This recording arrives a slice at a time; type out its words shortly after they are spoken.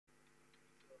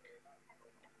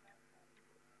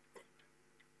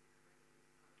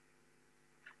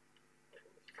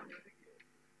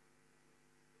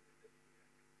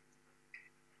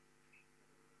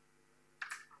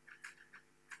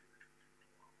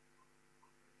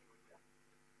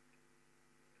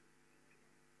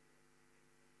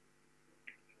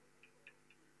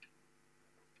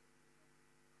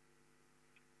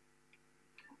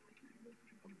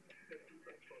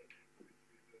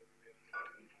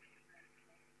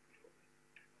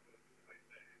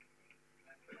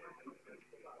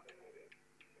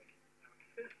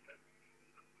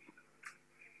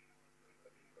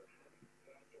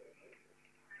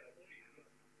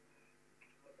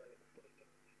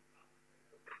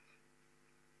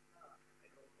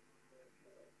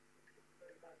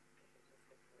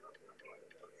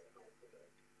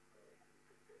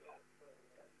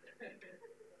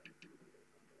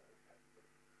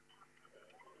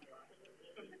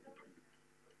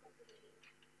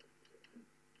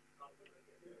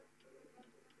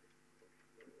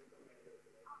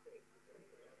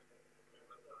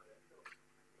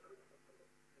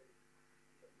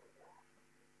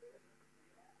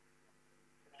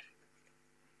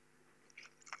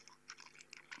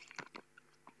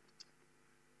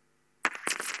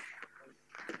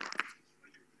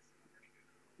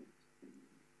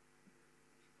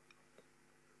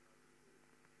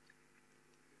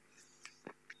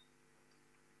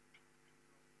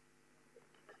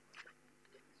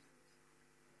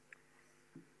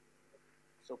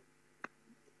So,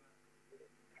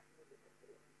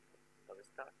 let's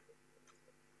start.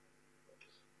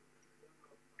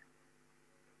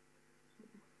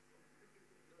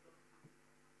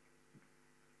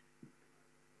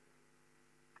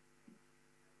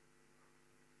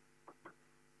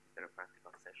 Is there a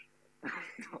practical session?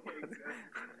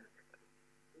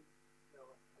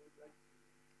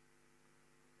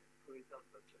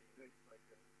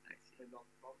 I see.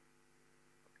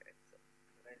 Okay,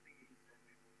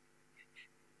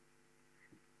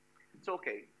 so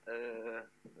okay,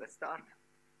 let's start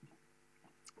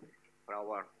for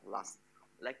our last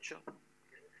lecture.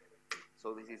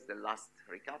 So this is the last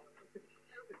recap.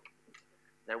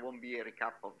 There won't be a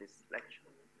recap of this lecture.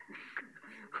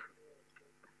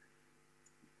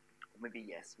 Maybe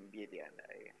yes, maybe at the end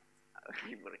I'll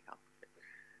give a recap.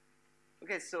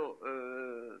 Okay, so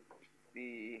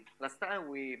the last time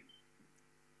we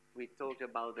talked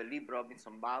about the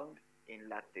Lieb-Robinson bound in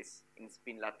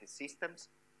spin lattice systems,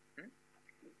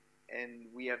 and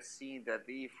we have seen that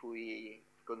if we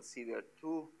consider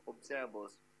two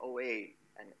observables OA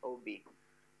and OB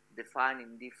defined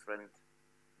in different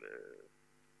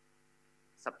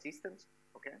subsystems,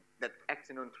 okay, that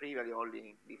act non-trivially only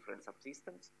in different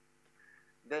subsystems,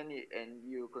 then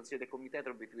you consider the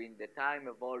commutator between the time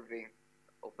evolving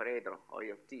operator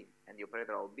OT and the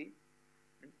operator OB,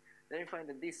 then you find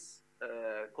that this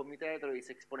commutator is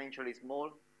exponentially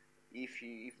small if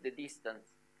the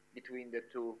distance between the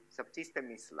two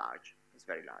subsystems is large, it's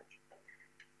very large.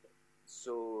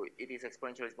 So it is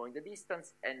exponentially small in the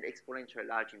distance and exponentially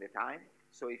large in the time.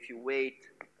 So if you wait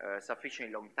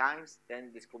sufficiently long times,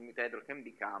 then this commutator can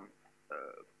become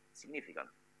significant,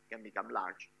 can become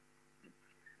large.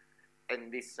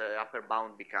 And this upper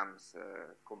bound becomes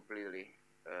completely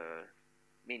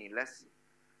meaningless,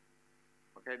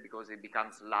 okay, because it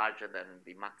becomes larger than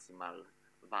the maximal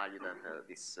value that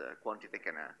this quantity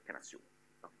can assume.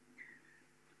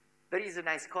 There is a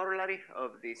nice corollary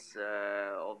of this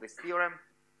theorem,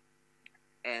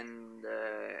 and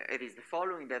it is the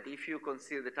following: that if you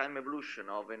consider the time evolution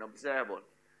of an observable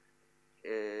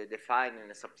defined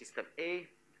in a subsystem A,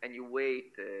 and you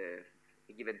wait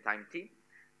a given time t,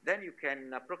 then you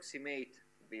can approximate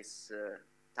this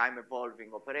time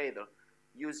evolving operator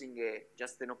using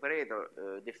just an operator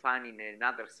defined in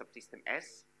another subsystem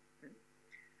S,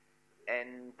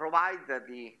 and provide that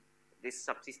this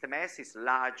subsystem S is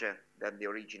larger than the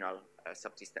original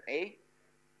subsystem A,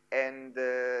 and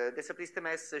the subsystem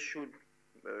S should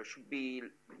be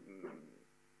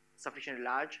sufficiently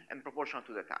large and proportional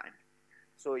to the time.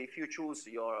 So if you choose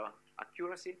your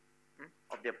accuracy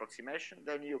of the approximation,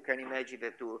 then you can imagine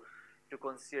that to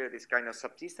consider this kind of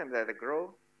subsystem that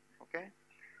grow, okay,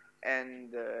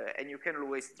 and you can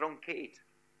always truncate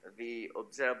the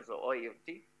observables of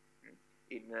OT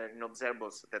in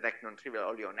observables that act non-trivial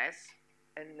only on S,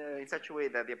 and in such a way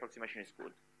that the approximation is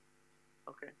good.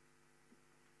 Okay.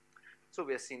 So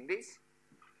we have seen this,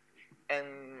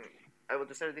 and I want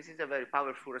to say this is a very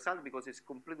powerful result because it's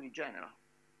completely general.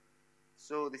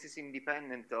 So this is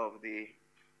independent of the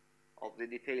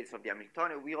details of the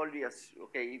Hamiltonian. We only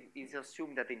it's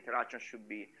assumed that the interaction should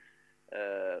be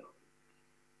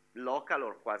local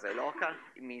or quasi-local.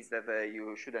 It means that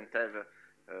you shouldn't have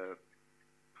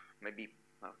maybe,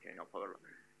 okay, no problem.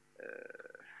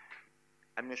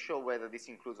 I'm not sure whether this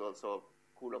includes also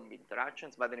Coulomb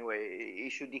interactions, but anyway,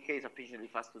 it should decay sufficiently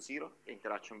fast to zero, the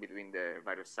interaction between the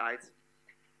various sides.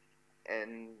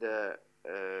 And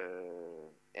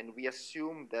we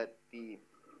assume that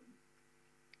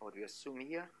what we assume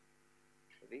here,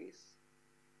 this,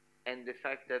 and the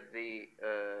fact that the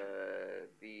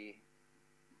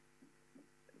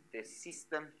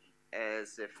system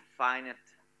has a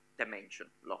finite dimension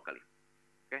locally.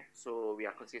 Okay, so we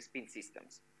are considering spin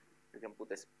systems. You can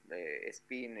put a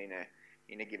spin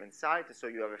in a given site, so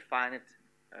you have a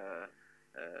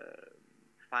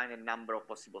finite number of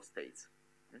possible states.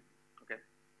 Okay,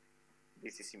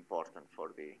 this is important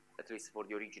for at least for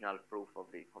the original proof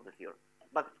of the theorem.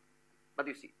 But But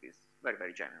you see, it's very,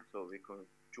 very general, so we can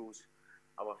choose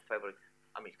our favorite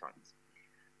Hamiltonians.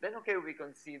 Then, okay, we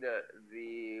consider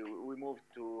we move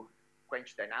to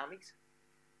quench dynamics,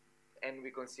 and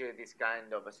we consider this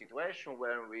kind of a situation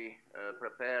where we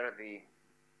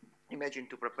imagine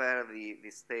to prepare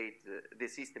the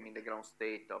system in the ground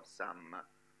state of some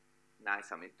nice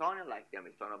Hamiltonian, like the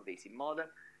Hamiltonian of the AC model,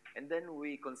 and then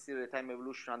we consider the time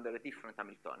evolution under a different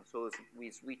Hamiltonian. So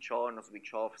we switch on or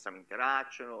switch off some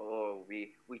interaction, or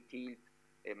we tilt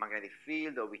a magnetic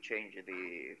field, or we change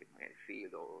the magnetic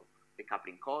field, or the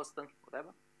coupling constant,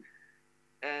 whatever.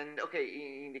 And okay,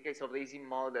 in the case of the AC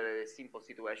model, a simple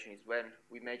situation is when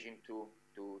we imagine to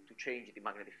change the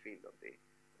magnetic field of the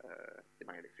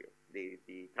magnetic field,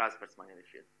 the transverse magnetic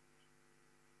field.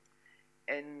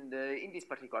 And in this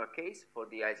particular case, for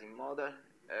the Ising model,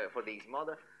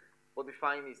 what we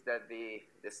find is that the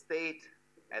state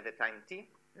at the time t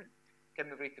can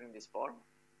be written in this form,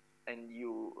 and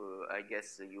I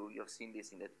guess you have seen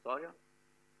this in the tutorial.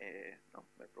 No,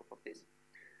 no proof of this.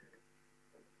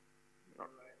 No.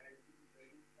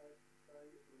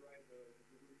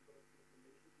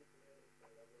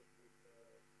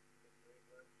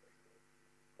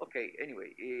 Okay.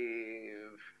 Anyway,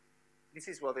 this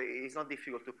is what it's not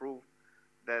difficult to prove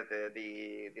that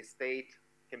the state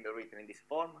can be written in this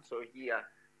form. So here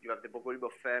you have the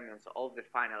Bogoliubov fermions of the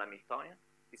final Hamiltonian.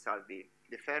 These are the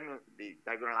fermion, the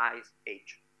diagonalized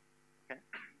H. Okay,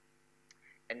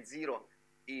 and 0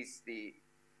 is the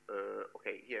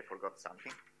okay. Here I forgot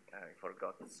something. I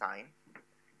forgot the sign.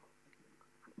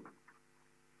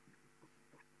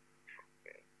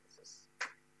 Okay, this is the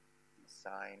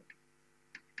sign.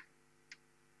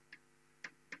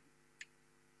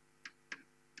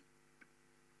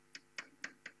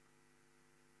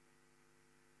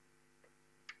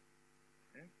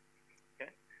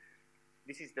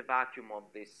 This is the vacuum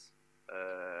of this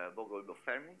Bogoliubov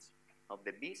fermions of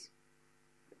the B's,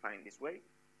 defined this way.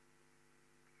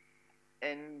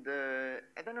 And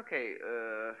then, okay,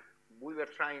 we were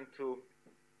trying to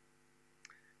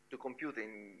compute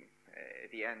in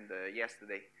the end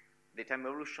yesterday the time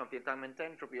evolution of the entanglement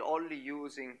entropy only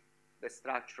using the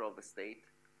structure of the state.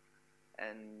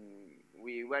 And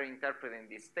we were interpreting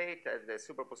this state as the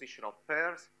superposition of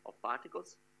pairs of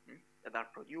particles that are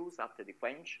produced after the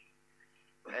quench.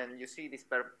 And you see this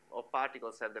pair of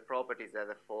particles have the properties that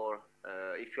for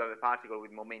if you have a particle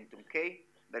with momentum k,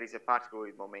 there is a particle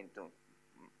with momentum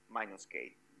minus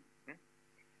k.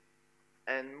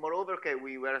 And moreover, okay,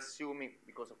 we were assuming,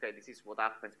 because okay, this is what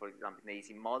happens, for example, in the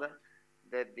AC model,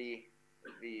 that the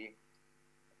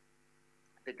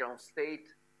ground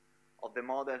state of the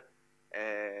model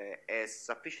has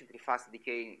sufficiently fast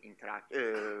decaying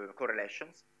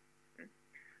correlations.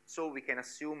 So we can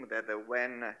assume that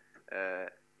when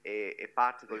a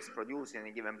particle is produced in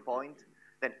a given point,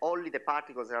 then only the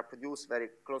particles that are produced very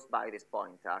close by this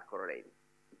point are correlated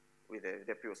with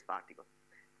the previous particle.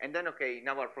 And then, okay, in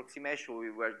our approximation, we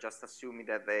were just assuming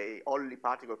that the only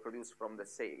particles produced from the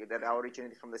same, that are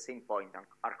originated from the same point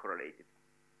are correlated.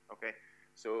 Okay,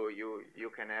 so you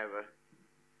can have,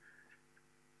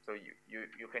 so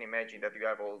you can imagine that you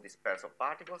have all these pairs of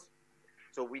particles.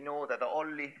 So we know that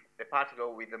only the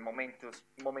particle with the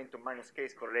momentum minus k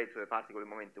is correlated to the particle with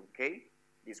momentum k.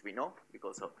 This we know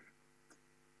because of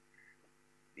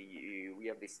we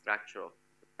have this structure of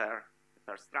the pair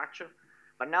structure.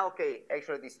 But now, okay,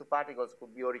 actually these two particles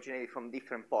could be originated from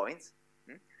different points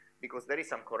because there is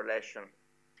some correlation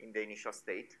in the initial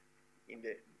state in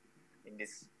the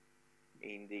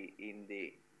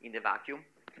vacuum.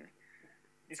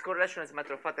 This correlation, as a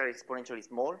matter of fact, is exponentially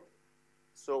small.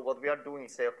 So what we are doing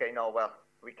is say, okay, no, well,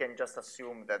 we can just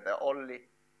assume that only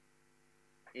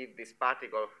if these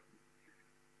particles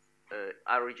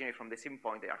are originated from the same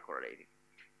point, they are correlated.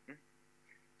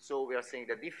 So we are saying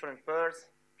that different pairs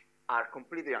are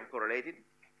completely uncorrelated,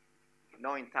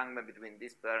 no entanglement between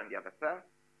this pair and the other pair,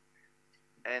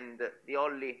 and the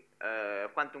only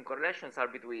quantum correlations are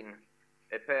between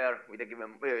a pair with a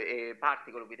given a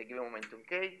particle with a given momentum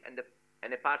k and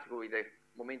a particle with a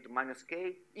momentum minus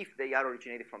k if they are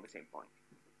originated from the same point.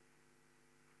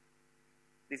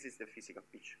 This is the physical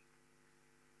picture.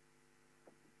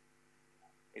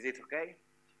 Is it okay?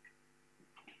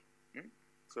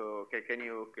 So okay, can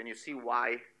you see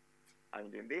why I'm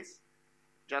doing this?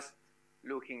 Just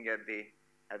looking at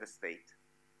the state.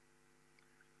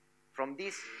 From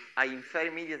this, I infer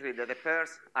immediately that the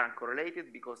pairs are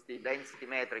uncorrelated because the density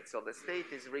matrix of the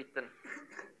state is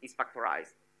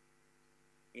factorized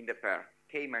in the pair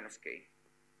k minus k.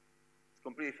 It's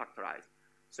completely factorized.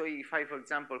 So if I, for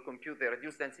example, compute the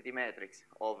reduced density matrix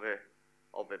of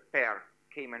a pair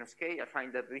k minus k, I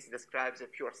find that this describes a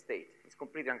pure state. It's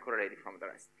completely uncorrelated from the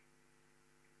rest.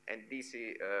 And this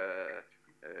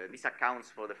accounts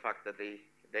for the fact that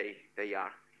they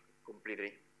are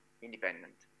completely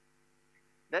independent.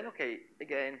 Then, okay,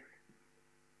 again,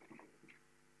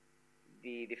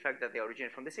 the fact that they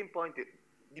originate from the same point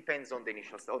depends on the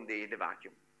initial, on the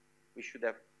vacuum. We should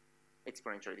have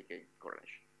exponential decay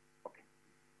correlation. Okay.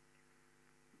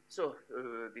 So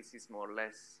this is more or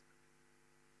less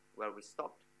where we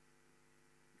stopped.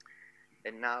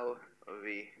 And now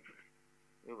we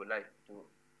would like to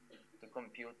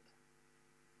compute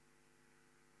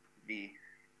the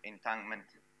entanglement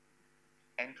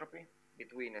entropy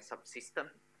between a subsystem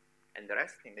and the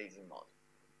rest in the easy mode.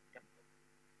 Okay.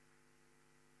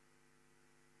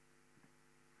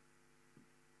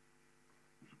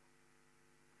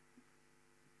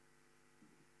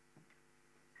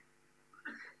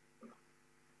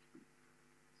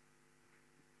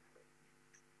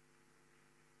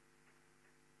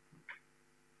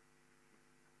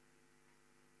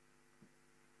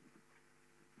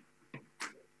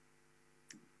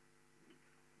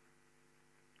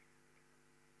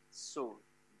 So,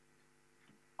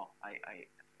 I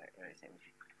say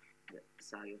the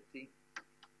psi of t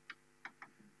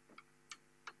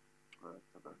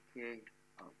product over k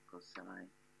of cosine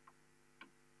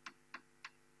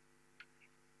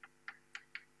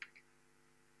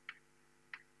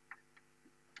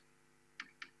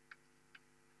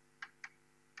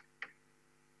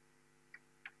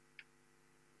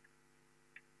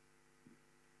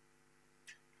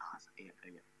e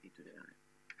to the I.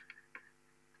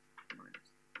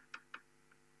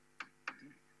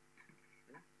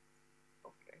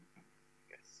 Okay.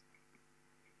 Yes.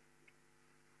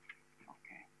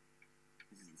 Okay.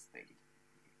 This is the state.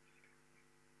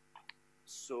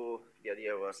 So the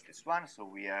idea was this one. So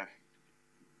we have,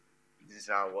 this is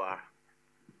our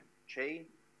chain,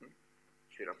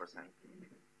 which we represent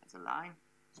as a line.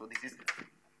 So this is the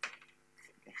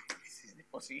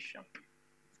position.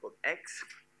 It's called X.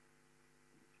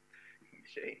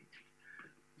 Chain.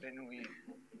 Then we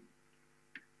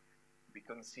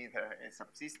consider a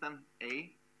subsystem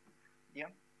A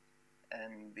here,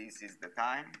 and this is the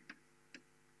time,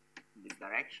 this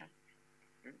direction.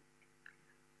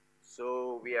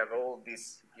 So we have all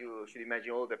this, you should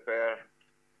imagine all the pair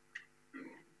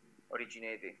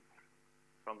originating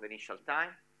from the initial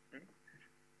time,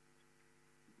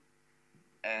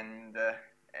 and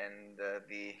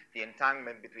the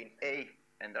entanglement between A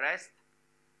and the rest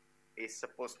is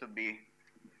supposed to be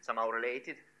somehow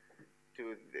related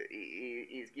to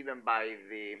is given by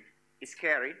is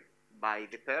carried by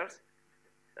the pairs,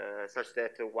 such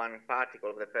that one particle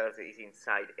of the pairs is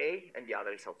inside A and the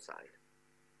other is outside.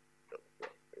 So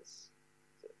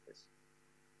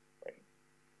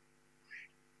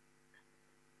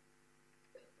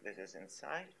this is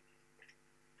inside,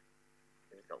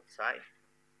 this is outside.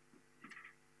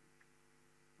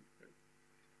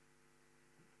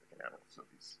 We can have also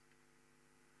this.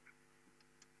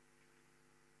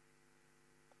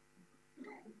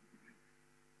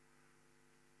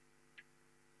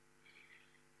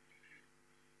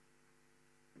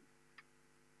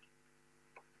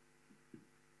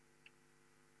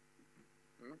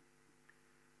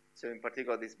 So in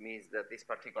particular, this means that this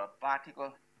particular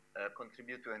particle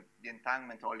contributes to the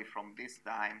entanglement only from this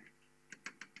time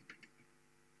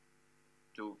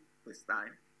to this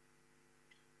time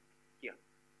here.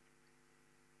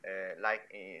 Like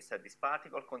I said, this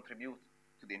particle contributes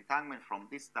to the entanglement from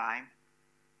this time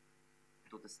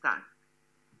to this time.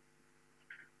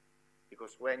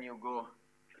 Because when you go,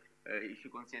 if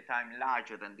you consider time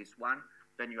larger than this one,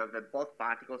 then you have that both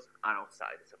particles are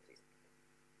outside the subsystem.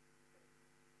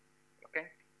 Okay?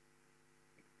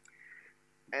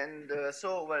 And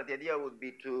so, well, the idea would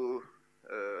be to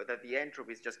that the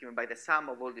entropy is just given by the sum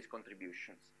of all these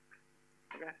contributions,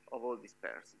 okay, of all these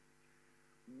pairs.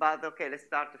 But okay, let's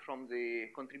start from the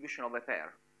contribution of a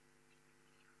pair.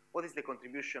 What is the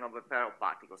contribution of a pair of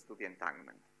particles to the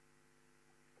entanglement?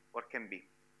 What can be?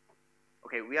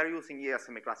 Okay, we are using here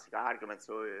semi-classical arguments,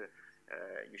 so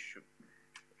you should.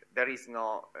 There is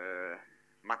no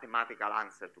mathematical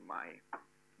answer to my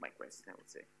question, I would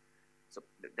say. So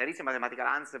there is a mathematical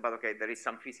answer, but okay, there is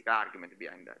some physical argument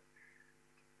behind that.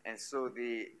 And so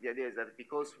the idea is that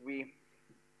because we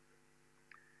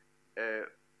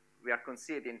are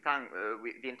considering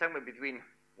the entanglement between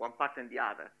one part and the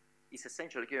other is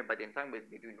essentially given by the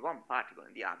entanglement between one particle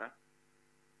and the other.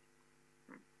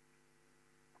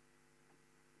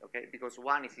 Okay, because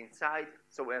one is inside,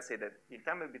 so when I say that the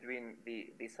entanglement between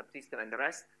the subsystem and the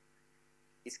rest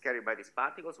is carried by these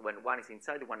particles. When one is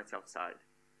inside, one is outside.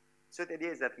 So the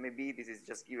idea is that maybe this is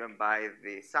just given by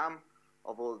the sum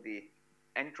of all the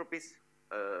entropies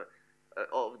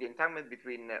of the entanglement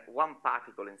between one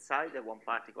particle inside and one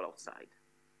particle outside.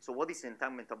 So what is the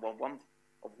entanglement of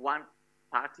one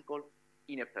particle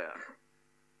in a pair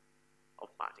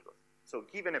of particles? So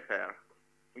given a pair,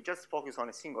 we just focus on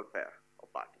a single pair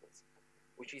of particles,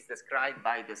 which is described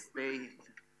by the state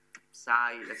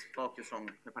psi. Let's focus on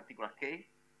a particular k.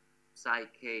 Psi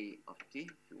k of t,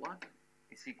 if you want,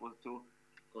 is equal to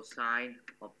cosine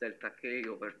of delta k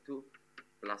over 2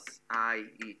 plus I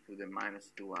e to the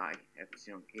minus 2i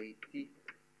epsilon k t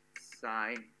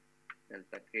sine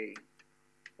delta k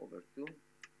over 2.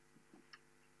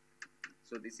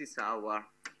 So this is our,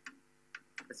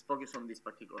 let's focus on this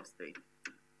particular state.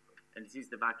 And this is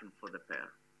the vacuum for the pair.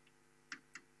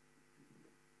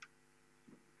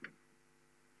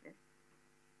 Okay.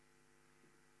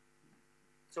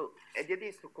 So the idea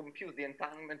is to compute the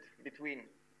entanglement between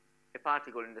a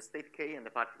particle in the state k and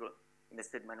the particle in the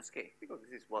state minus k, because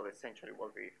this is what essentially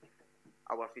what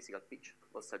our physical pitch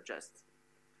will suggest.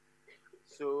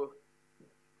 So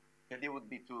the idea would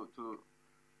be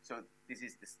so this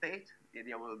is the state. The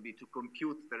idea will be to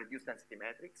compute the reduced density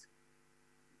matrix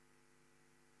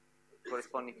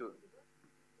corresponding to,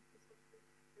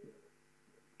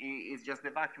 is just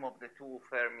the vacuum of the two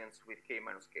fermions with k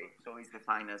minus k. So it's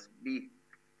defined as b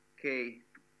k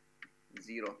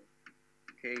 0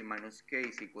 k minus k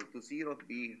is equal to 0,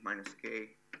 b minus k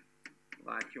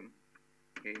vacuum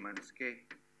k minus k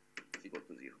is equal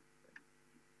to 0.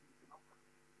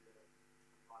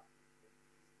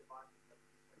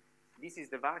 This is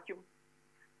the vacuum.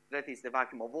 That is the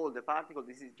vacuum of all the particles.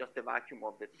 This is just the vacuum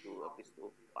of these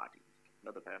two particles,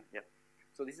 not the pair. Yeah.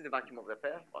 So this is the vacuum of the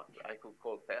pair, or I could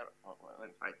call pair.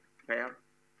 Right. Pair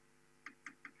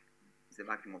is the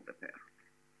vacuum of the pair.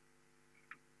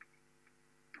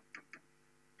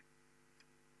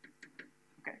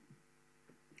 Okay.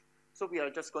 So we are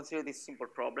just considering this simple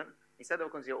problem. Instead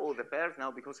of considering all the pairs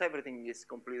now, because everything is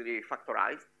completely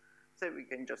factorized, so we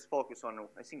can just focus on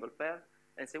a single pair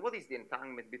and say, what is the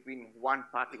entanglement between one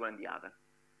particle and the other?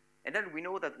 And then we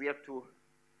know that we have to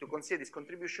consider this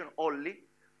contribution only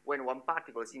when one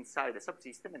particle is inside the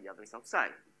subsystem and the other is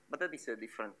outside. But that is a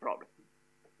different problem.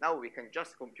 Now we can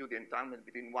just compute the entanglement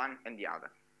between one and the other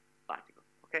particle.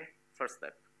 Okay? First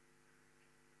step.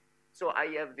 So I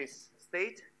have this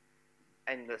state,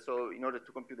 and so in order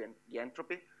to compute the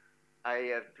entropy,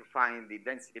 I have to find the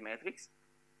density matrix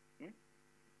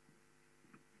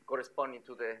corresponding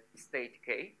to the state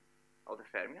k of the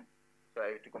fermion. So I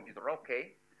have to compute rho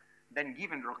k. Then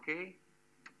given rho k,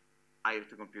 I have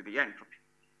to compute the entropy.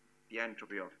 The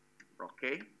entropy of rho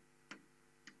k,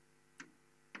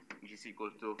 which is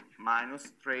equal to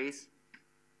minus trace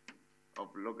of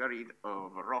logarithm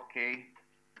of rho k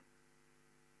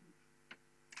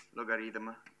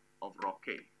logarithm of rho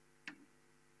k.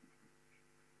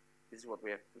 This is what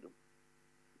we have to do.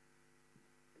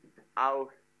 How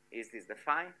is this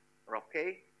defined? Rho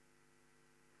k,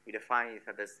 we define it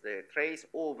as the trace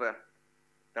over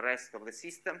the rest of the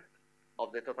system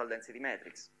of the total density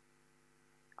matrix.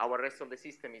 Our rest of the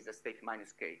system is the state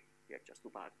minus k. We have just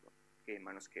two particles, k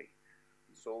minus k.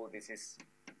 So this is,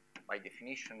 by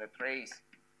definition, the trace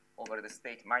over the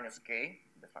state minus k,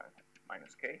 defined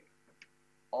minus k,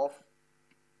 of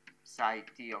psi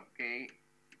t of k,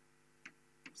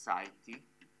 psi t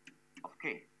of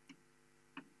k.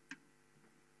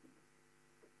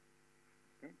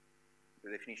 The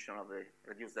definition of the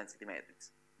reduced density matrix.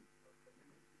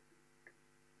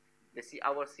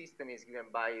 Our system is given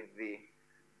by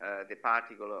the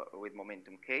particle with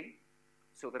momentum k,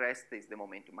 so the rest is the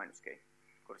momentum minus k.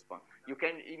 Correspond. You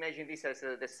can imagine this as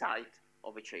the site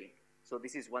of a chain. So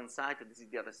this is one side, and this is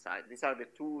the other side. These are the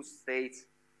two states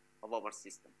of our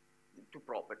system, the two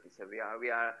properties. We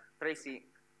are tracing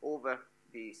over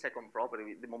the second property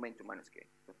with the momentum minus k.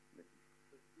 So,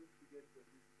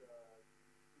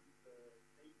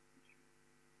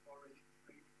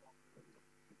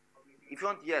 if you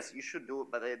want, yes, you should do,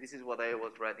 but this is what I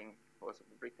was writing, was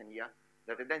written here,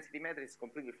 that the density matrix is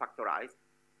completely factorized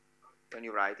when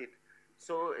you write it.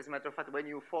 So, as a matter of fact, when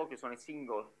you focus on a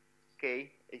single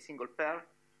k, a single pair,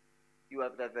 you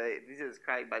have that this is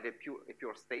described by the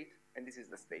pure state, and this is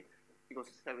the state, because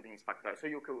everything is factorized. So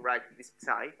you can write this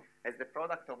psi as the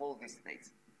product of all these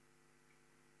states.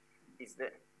 Is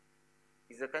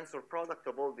the tensor product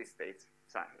of all these states.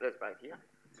 Psi. Let's write here.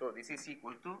 So this is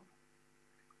equal to,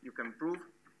 you can prove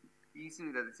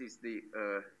easily that this is the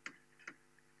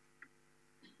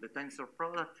tensor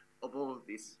product of all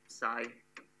this psi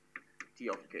t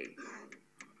of k.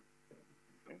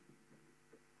 Okay.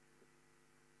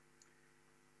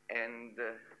 And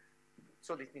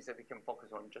So this means that we can focus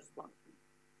on just one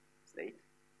state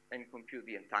and compute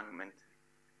the entanglement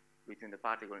between the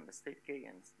particle in the state k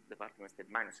and the particle in state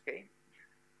minus k.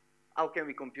 How can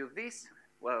we compute this?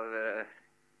 Well,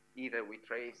 either we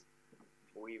trace,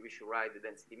 we should write the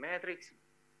density matrix,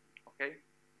 okay,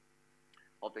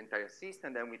 of the entire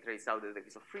system, then we trace out the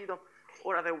degrees of freedom,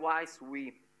 or otherwise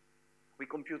we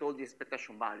compute all the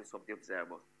expectation values of the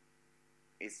observer.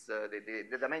 It's,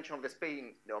 the dimension of the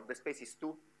space is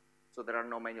 2, so there are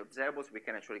not many observers. We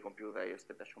can actually compute the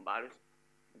expectation values.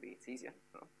 Maybe it's easier.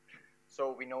 No?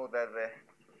 So we know that,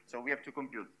 so we have to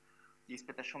compute the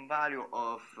expectation value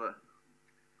of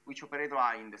which operator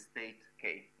are in the state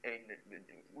k, and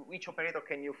which operator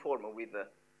can you form with the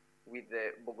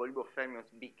Bogoliubov fermions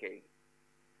bk.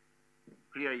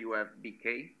 Here you have bk.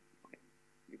 Okay.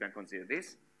 You can consider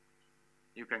this.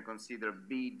 You can consider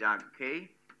b dag k,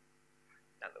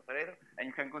 that operator, and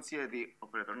you can consider the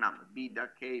operator number b dag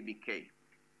k bk,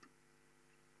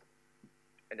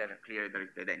 and then clearly there is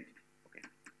the identity. Okay.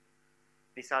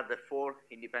 These are the 4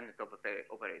 independent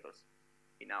operators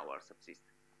in our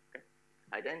subsystem. Okay.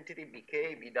 Identity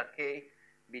bk, b dag k,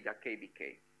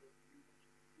 bk.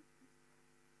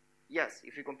 Yes,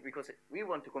 if you because we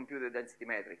want to compute the density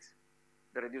matrix,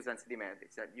 the reduced density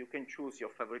matrix, that you can choose your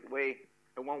favorite way.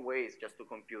 And one way is just to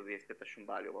compute the expectation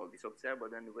value of all these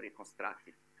observers, then we reconstruct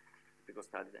it,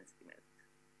 reconstruct the density matrix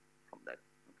from that.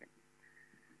 Okay.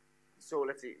 So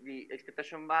let's see, the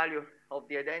expectation value of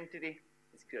the identity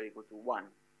is clearly equal to 1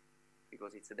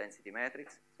 because it's a density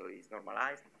matrix, so it's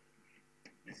normalized.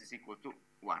 This is equal to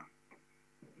 1.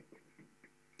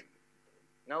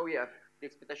 Now we have the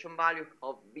expectation value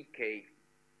of bk.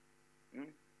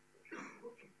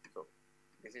 So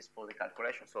this is for the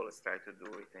calculation, so let's try to do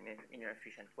it in an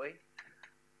efficient way.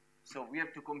 So we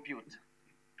have to compute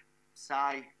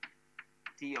psi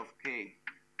t of k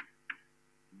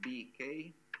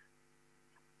bk,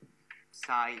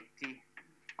 psi t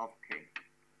of k.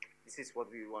 This is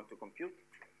what we want to compute.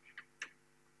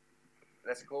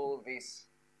 Let's call this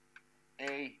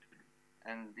A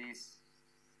and this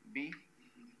B.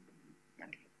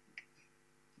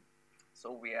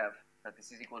 So we have that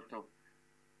this is equal to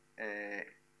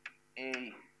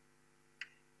A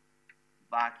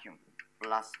vacuum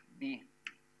plus B.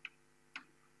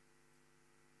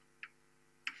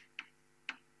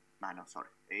 No, sorry.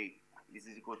 A. This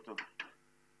is equal to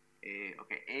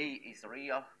okay. A is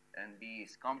real and B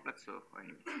is complex. So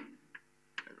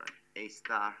A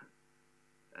star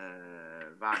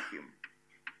vacuum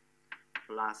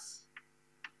plus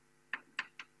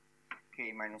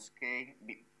K minus K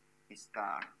B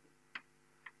star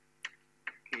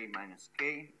K minus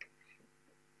K.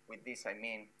 With this I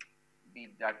mean B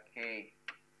dot K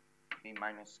B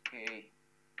minus K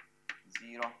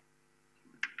 0.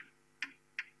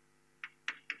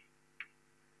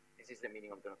 This is the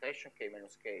meaning of the notation. K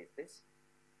minus K is this.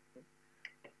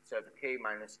 So I have K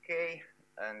minus K,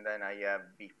 and then I have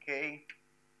BK,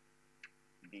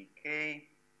 BK,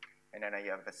 and then I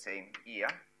have the same here.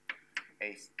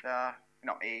 A star,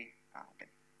 no, A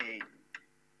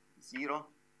 0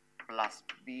 plus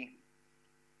B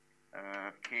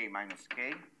K minus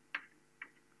K.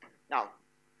 Now,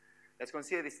 let's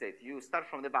consider this state. You start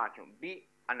from the vacuum. B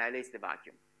annihilates the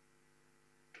vacuum.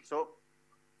 So,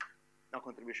 no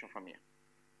contribution from here.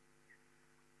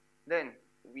 Then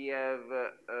we have,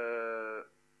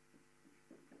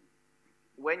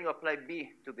 when you apply B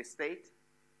to the state,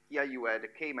 here you add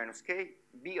K minus K.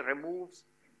 B removes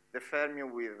the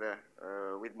fermion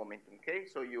with momentum K,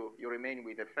 so you remain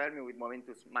with a fermion with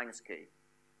momentum minus K.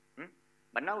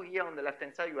 But now here on the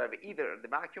left-hand side, you have either the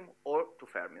vacuum or 2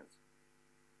 fermions.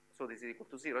 So this is equal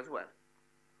to 0 as well.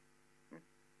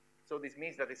 So this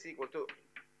means that it's equal to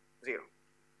 0.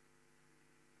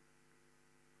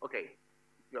 Okay,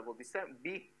 you have all this term.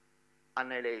 B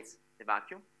annihilates the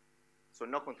vacuum, so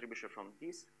no contribution from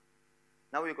this.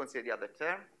 Now you consider the other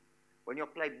term. When you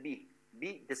apply B,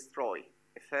 B destroys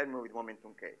a fermion with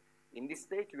momentum K. In this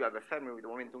state, you have a fermion with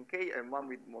momentum K and one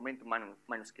with momentum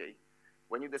minus K.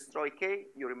 When you destroy K,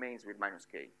 you remain with minus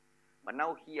K. But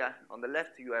now here on the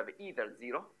left, you have either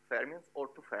 0 fermions or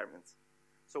 2 fermions.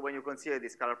 So when you consider the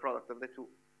scalar product of the two,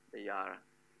 they are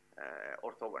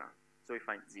orthogonal. So you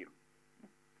find 0.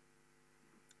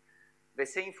 The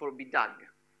same for B dag.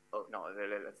 Oh no,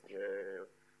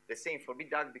 the same for B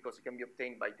dag because it can be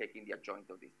obtained by taking the adjoint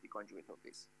of this, the conjugate of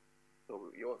this.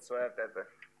 So you also have that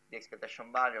the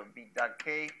expectation value of B dag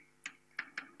K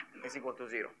is equal to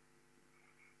 0.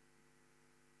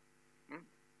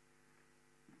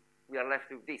 We are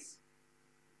left with this.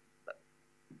 But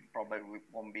probably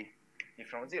won't be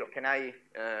different from 0. Can I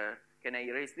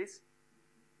erase this?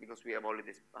 Because we have only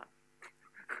this part.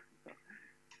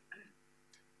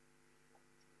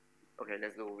 Okay,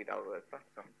 let's do without alpha.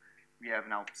 So we have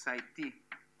now psi t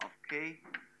of k,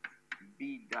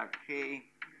 beta k,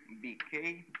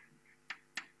 bk,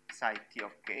 psi t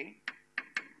of k.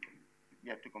 We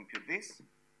have to compute this.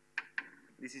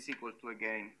 This is equal to,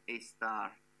 again, a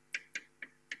star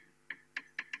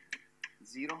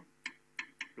 0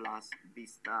 plus b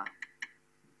star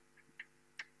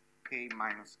k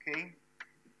minus k.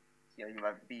 Here you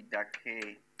have beta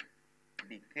k,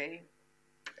 bk,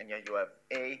 and here you have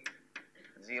a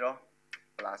 0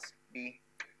 plus b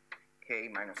k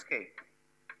minus k.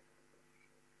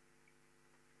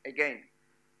 Again,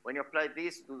 when you apply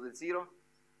this to the 0,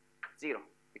 0,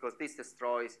 because this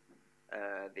destroys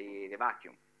the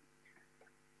vacuum.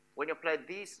 When you apply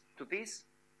this to this,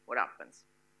 what happens?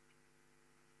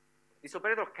 This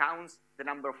operator counts the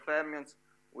number of fermions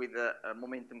with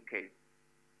momentum k.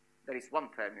 There is one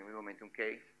fermion with momentum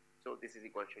k, so this is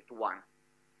equal to 1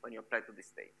 when you apply to this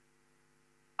state.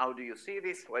 How do you see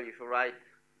this? Well, if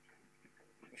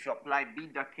you apply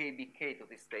beta k bk to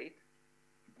this state,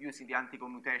 using the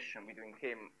anti-commutation between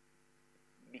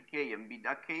bk and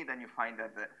beta k, then you find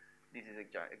that this is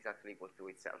exactly equal to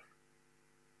itself.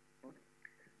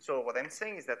 So what I'm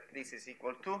saying is that this is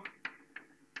equal to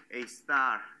a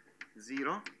star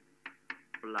 0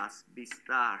 plus b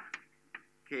star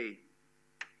k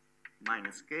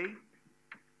minus k,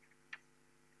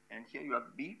 and here you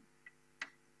have b,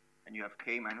 and you have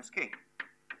k minus k.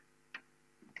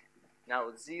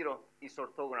 Now 0 is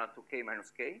orthogonal to k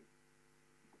minus k,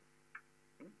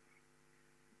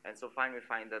 and so finally we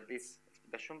find that this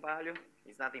expectation value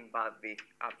is nothing but the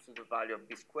absolute value of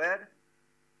b squared,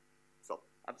 so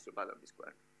absolute value of b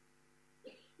squared.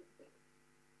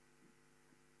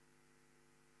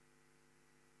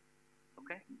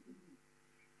 Okay?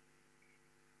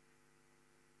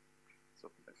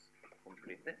 So let's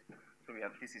complete it. So we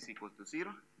have this is equal to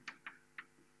 0,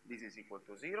 this is equal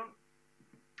to 0,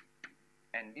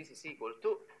 and this is equal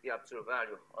to the absolute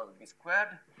value of b squared,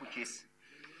 which is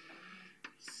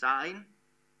sine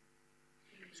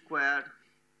squared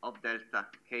of delta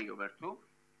k over 2,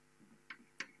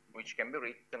 which can be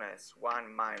written as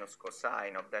 1 minus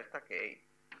cosine of delta k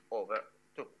over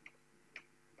 2.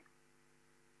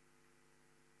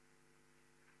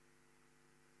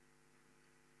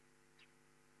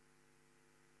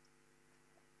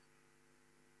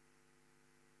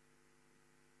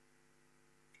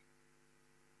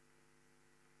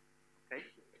 Okay?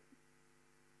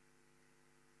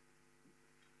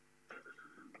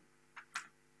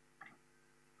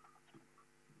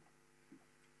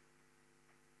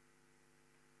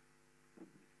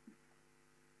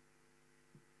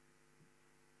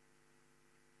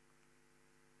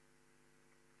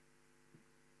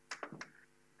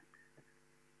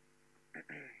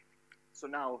 So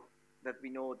now that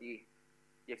we know the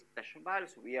expectation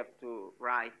values, we have to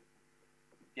write,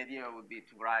 the idea would be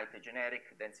to write a generic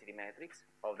density matrix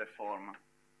of the form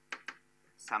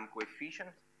some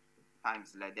coefficient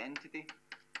times the identity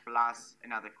plus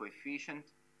another coefficient,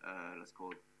 let's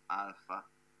call it alpha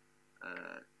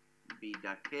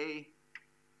beta k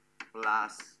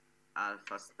plus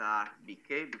alpha star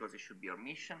bk, because it should be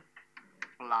Hermitian,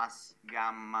 plus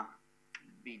gamma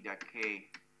beta k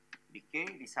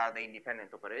bk. These are the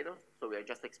independent operators, so we are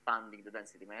just expanding the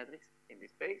density matrix in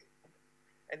this space.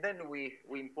 And then we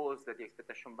impose that the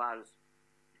expectation values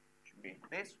should be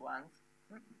these ones,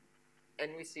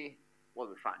 and we see what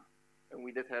we find. And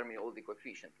we determine all the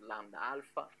coefficients, lambda,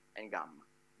 alpha, and gamma.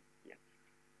 Yeah.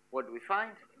 What do we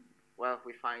find? Well,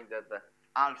 we find that the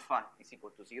alpha is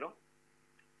equal to 0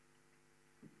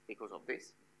 because of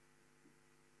this.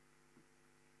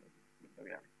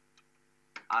 Okay.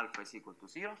 Alpha is equal to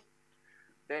 0.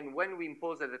 Then when we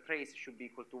impose that the trace should be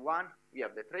equal to 1, we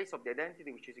have the trace of the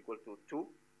identity, which is equal to 2,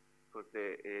 because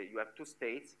you have two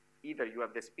states. Either you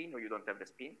have the spin or you don't have the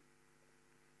spin.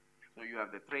 So you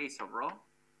have the trace of rho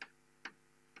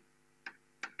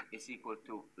is equal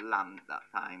to lambda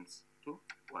times 2,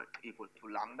 or equal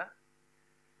to lambda.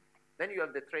 Then you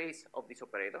have the trace of this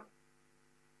operator.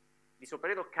 This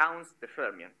operator counts the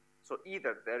fermion. So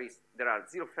either there are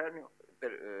 0 fermion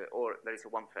or there is a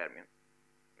 1 fermion.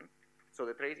 So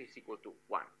the trace is equal to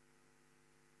 1.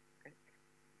 Okay?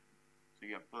 So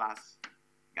you have plus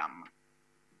gamma.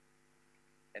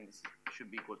 And this should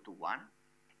be equal to 1.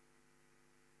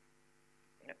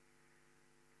 Okay.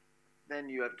 Then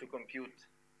you have to compute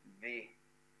the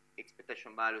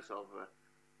expectation values of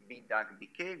b dag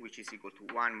bk, which is equal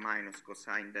to 1 minus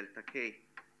cosine delta k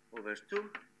over 2.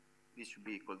 This should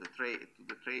be equal to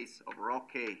the trace of rho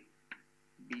k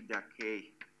beta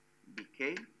k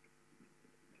bk.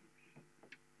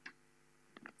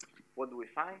 What do we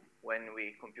find when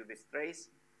we compute this trace?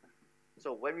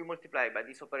 So when we multiply by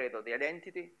this operator the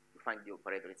identity, you find the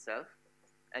operator itself,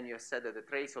 and you have said that the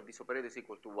trace of this operator is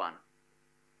equal to 1.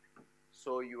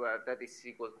 So you have that is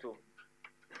equal to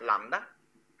lambda.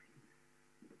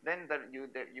 Then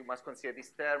you must consider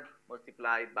this term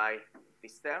multiplied by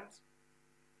these terms.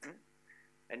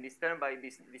 And this term by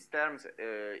these terms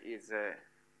is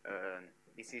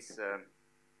this is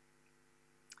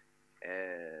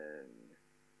an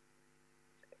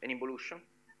involution.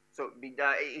 So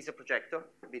beta is a projector,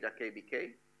 beta k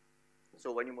bk.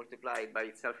 So when you multiply it by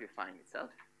itself, you find itself.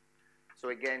 So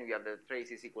again, we have the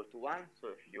trace is equal to 1. So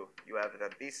if you have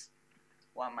that this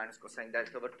 1 minus cosine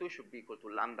delta over 2 should be equal to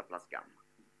lambda plus gamma.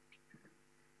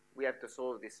 We have to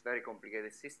solve this very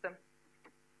complicated system.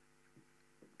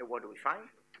 And what do we find?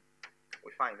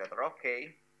 We find that rho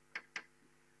k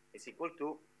is equal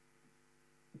to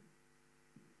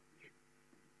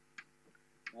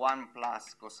 1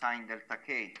 plus cosine delta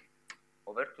k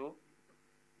over 2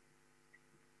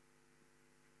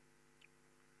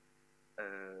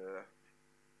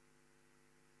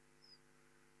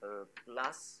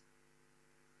 plus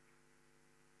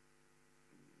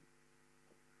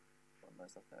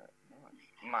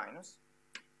minus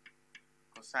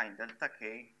cosine delta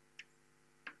k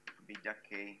beta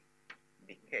k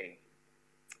bk.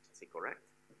 Is it correct?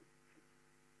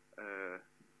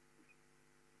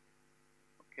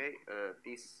 Okay,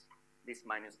 this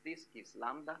minus this gives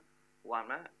lambda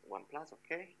 1 plus.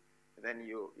 Okay, and then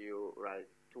you write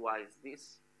twice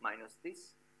this minus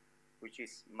this, which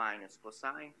is minus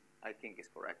cosine. I think is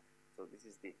correct. So this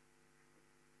is the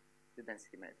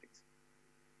density matrix.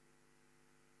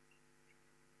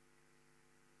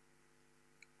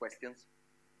 Questions?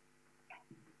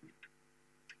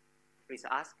 Please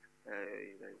ask.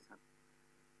 There is some.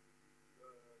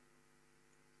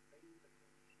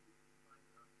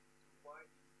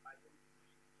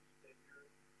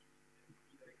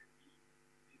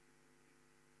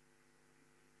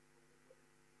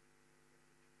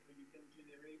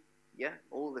 Yeah,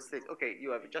 all the states. Okay, you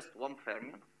have just one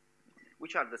fermion.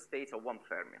 Which are the states of one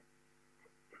fermion?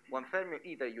 One fermion,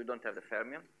 either you don't have the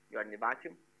fermion, you are in the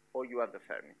vacuum, or you have the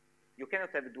fermion. You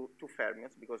cannot have two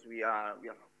fermions because we have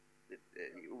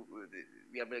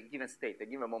a given state, a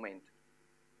given moment.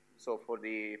 So for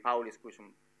the Pauli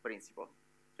exclusion principle,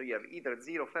 so you have either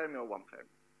 0 fermion or 1 fermion.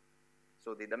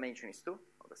 So the dimension is 2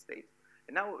 of the state.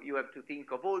 And now you have to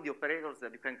think of all the operators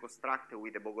that you can construct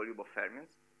with the Bogoliubov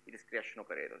fermions, with discretion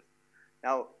operators.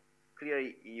 Now,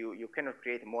 clearly, you cannot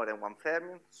create more than 1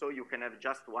 fermion, so you can have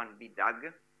just one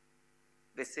BDAG.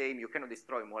 The same, you cannot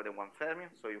destroy more than 1 fermion,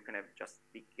 so you can have just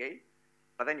big K.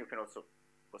 But then you can also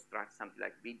construct something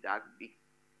like BDAG, B,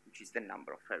 which is the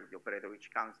number of fermions, the operator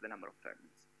which counts the number of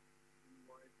fermions.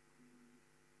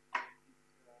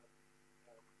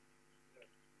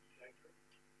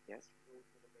 Yes?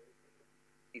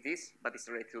 It is, but it's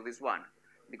related to this one.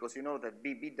 Because you know that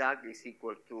BDAG is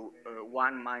equal to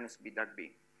 1 minus BDAG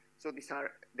B. So these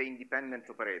are the independent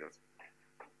operators.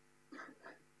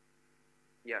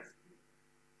 Yes?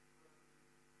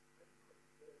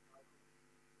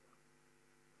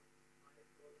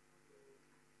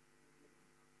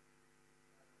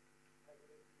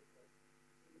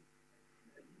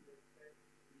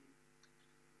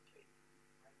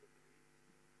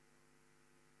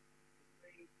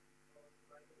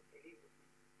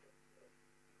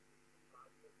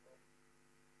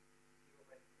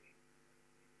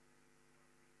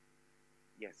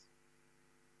 Yes.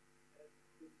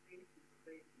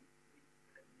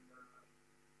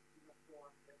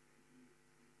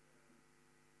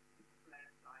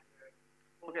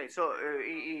 Okay, so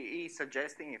he is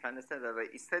suggesting, if I understand that,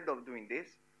 instead of doing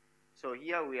this, so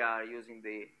here we are using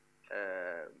the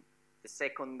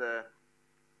second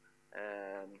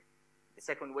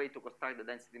way to construct the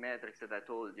density matrix that I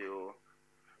told you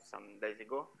some days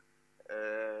ago.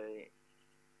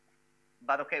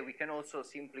 But okay, we can also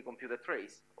simply compute a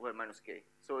trace over minus k.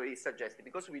 So he's suggesting,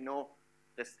 because we know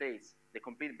the states, the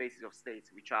complete basis of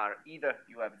states, which are either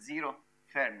you have 0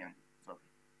 fermion. So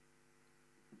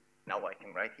now I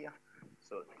can write here.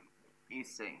 So he's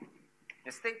saying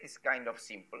the state is kind of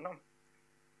simple, no?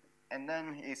 And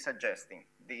then he's suggesting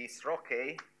this rho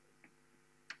k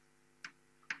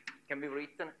can be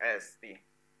written as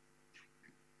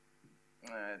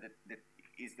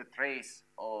is the trace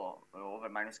over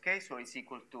minus k, so it's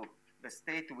equal to the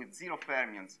state with 0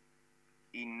 fermions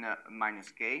in minus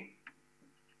k,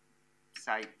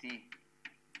 psi t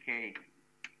k,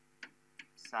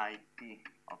 psi t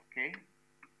of k,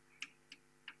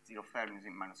 0 fermions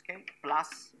in minus k,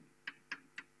 plus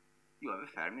you have a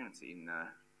fermions in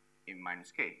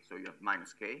minus k, so you have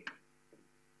minus k,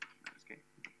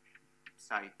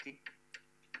 psi t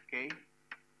k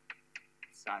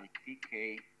psi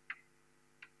tk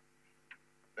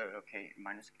okay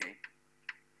minus k.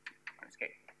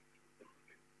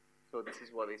 So this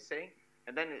is what it's saying.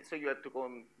 And then, so you have to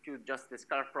compute just the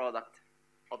scalar product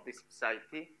of this psi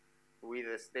t with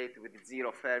a state with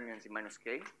 0 fermions in minus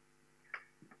k.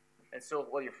 And so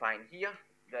what you find here,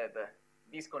 that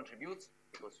this contributes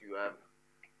because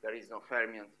there is no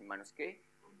fermion in minus k.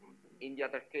 In the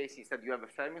other case is that you have a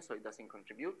fermion, so it doesn't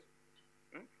contribute.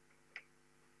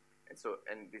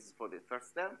 And this is for the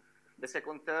first term. The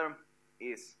second term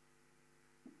is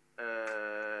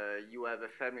you have a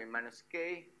fermion in minus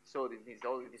k, so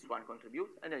only this one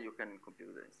contributes, and then you can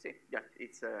compute it. See, yeah,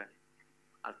 it's an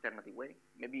alternative way.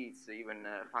 Maybe it's even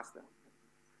faster.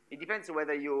 It depends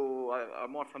whether you are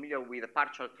more familiar with the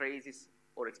partial traces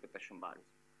or expectation values.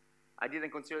 I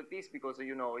didn't consider this because,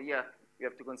 here you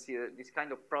have to consider this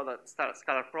kind of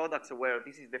scalar products where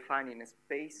this is defined in a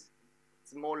space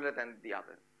smaller than the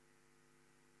other.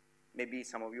 Maybe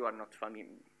some of you are not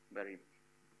very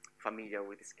familiar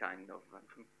with this kind of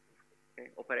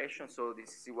operation, so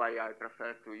this is why I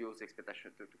prefer to use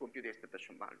expectation to compute the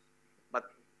expectation values. But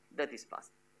that is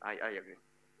fast. I agree.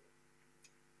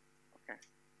 Okay.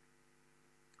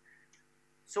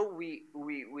 So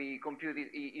we compute it,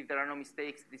 if there are no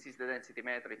mistakes. This is the density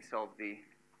matrix of the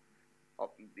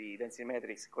density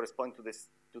matrix corresponding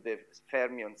to the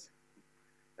fermions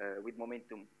with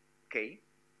momentum k.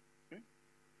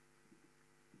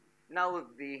 Now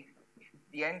the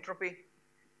entropy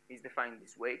is defined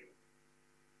this way.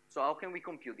 So how can we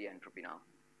compute the entropy now?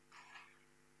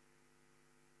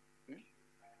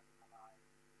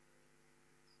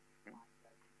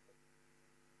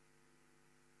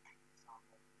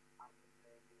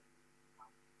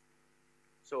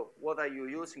 So what are you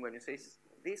using when you say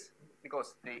this?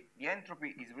 Because the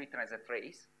entropy is written as a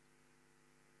trace.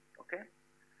 Okay?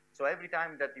 So every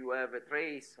time that you have a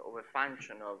trace of a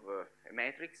function of a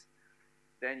matrix,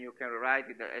 then you can write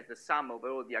it as the sum over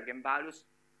all the eigenvalues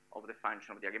of the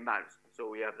function of the eigenvalues. So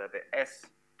we have that the S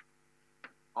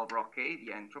of rho k,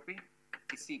 the entropy,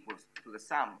 is equals to the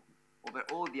sum over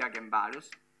all the eigenvalues,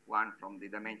 one from the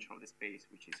dimension of the space,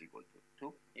 which is equal to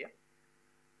 2 here,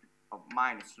 of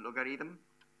minus logarithm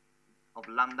of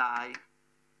lambda I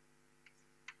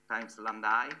times lambda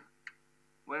I,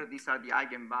 where these are the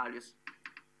eigenvalues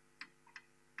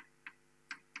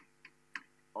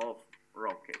of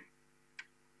rho k.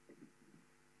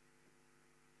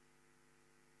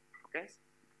 Okay,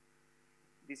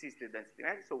 this is the density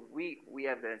matrix. So we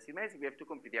have the density matrix. We have to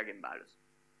compute the eigenvalues.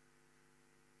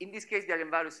 In this case, the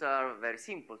eigenvalues are very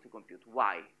simple to compute.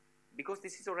 Why? Because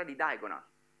this is already diagonal,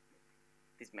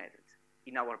 this matrix,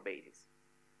 in our basis.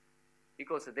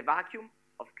 Because the vacuum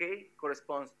of k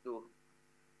corresponds to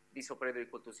this operator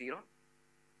equal to 0.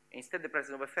 Instead, the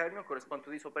presence of a fermion corresponds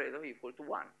to this operator equal to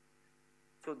 1.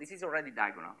 So this is already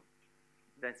diagonal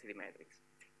density matrix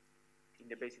in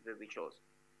the basis that we chose.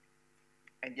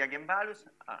 And the eigenvalues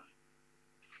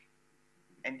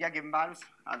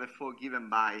are therefore given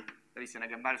by, there is an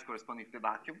eigenvalues corresponding to the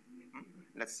vacuum.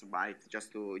 Let's write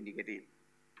just to indicate it.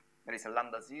 There is a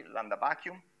lambda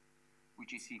vacuum,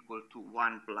 which is equal to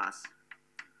 1 plus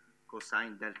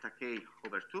cosine delta k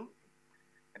over 2.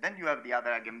 And then you have the other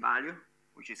eigenvalue,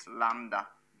 which is lambda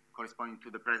corresponding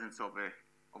to the presence of a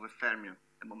fermion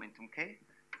at momentum k,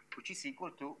 which is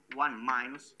equal to 1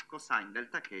 minus cosine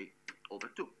delta k over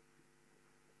 2.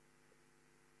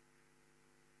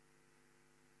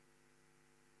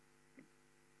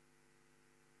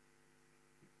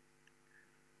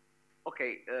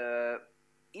 Okay,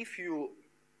 if you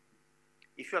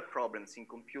have problems in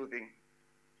computing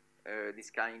this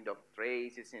kind of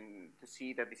traces and to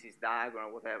see that this is diagonal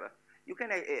or whatever, you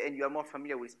can, and you are more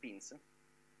familiar with spins,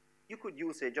 you could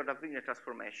use a Jordan-Wigner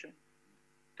transformation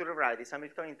to rewrite this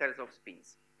Hamiltonian in terms of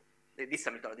spins, this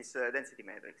density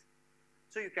matrix.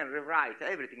 So you can rewrite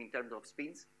everything in terms of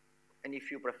spins, and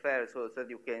if you prefer, so that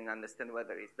you can understand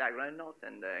whether it's diagonal or not,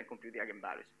 and compute the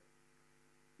eigenvalues.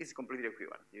 This is completely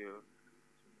equivalent.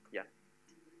 Yeah.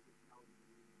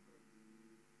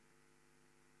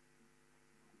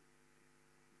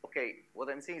 Okay, what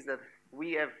I'm saying is that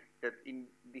we have that in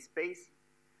this space,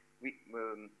 we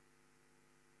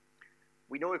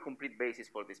know a complete basis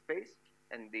for this space,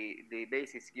 and the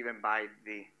basis given by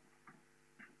the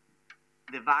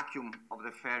vacuum of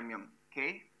the fermion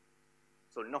k,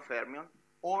 so no fermion,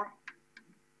 or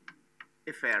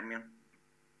a fermion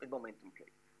with momentum k.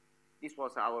 This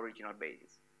was our original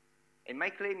basis. And my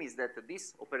claim is that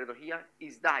this operator here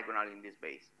is diagonal in this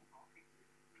base,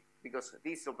 because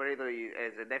this operator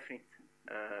has a definite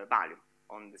value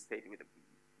on the state with a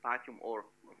vacuum or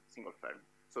single fermion.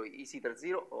 So it's either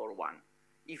 0 or 1.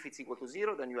 If it's equal to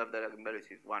 0, then you have the eigenvalues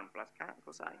is 1 plus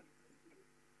cosine.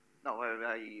 No,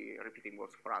 I repeating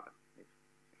words for other.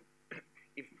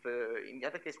 If in the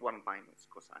other case, 1 minus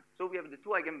cosine. So we have the two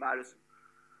eigenvalues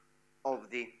of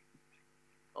the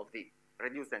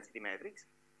reduced density matrix.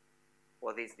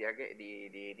 What is the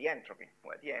entropy?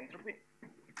 Well, the entropy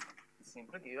is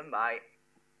simply given by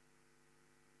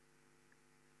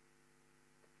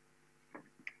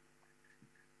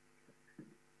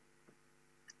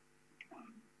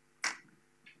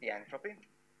the entropy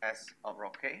S of rho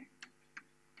k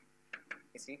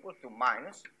is equal to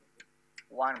minus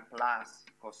 1 plus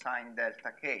cosine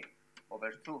delta k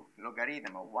over 2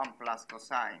 logarithm of 1 plus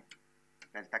cosine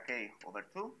delta k over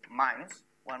 2 minus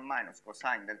 1 minus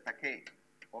cosine delta k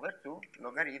over 2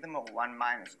 logarithm of 1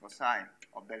 minus cosine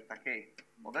of delta k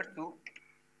over 2,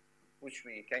 which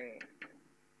we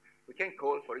can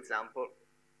call, for example,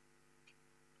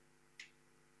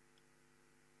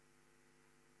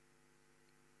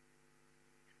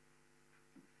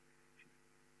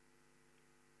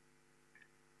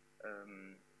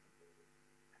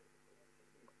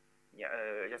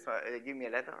 just give me a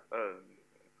letter.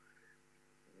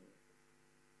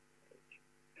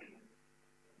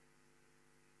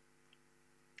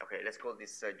 Okay, let's call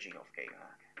this G of K. Okay.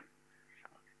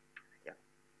 Yeah.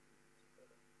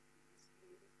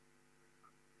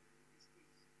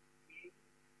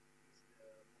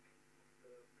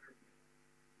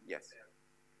 Yes.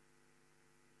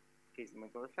 K is the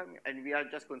momentum of the fermion, and we are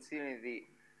just considering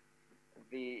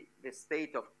the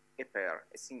state of a pair,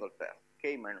 a single pair,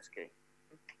 K minus K.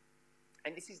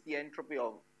 And this is the entropy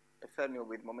of a fermion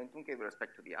with momentum K with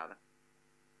respect to the other.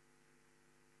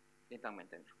 The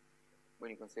entanglement entropy,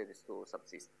 when you consider these two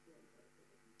subsystems.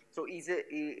 So you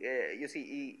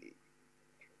see,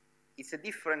 it's a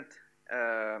different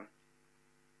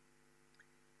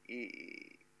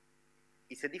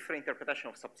interpretation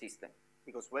of subsystem,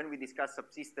 because when we discussed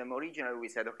subsystem originally, we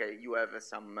said, okay, you have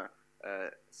some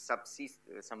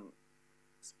some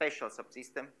special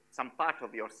subsystem, some part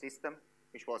of your system,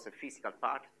 which was a physical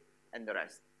part, and the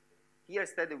rest. Here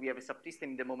instead we have a subsystem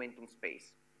in the momentum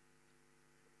space.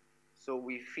 So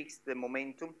we fix the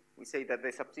momentum. We say that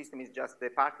the subsystem is just the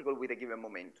particle with a given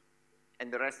momentum,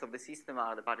 and the rest of the system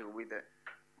are the particle with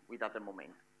other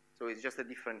momentum. So it's just a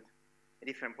different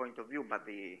point of view, but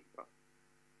it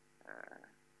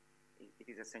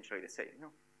is essentially the same.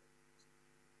 No?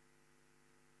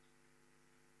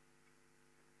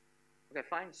 Okay,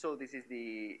 fine. So this is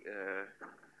the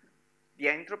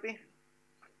entropy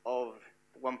of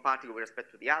one particle with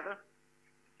respect to the other,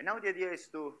 and now the idea is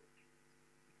to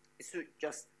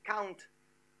just count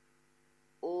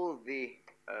all the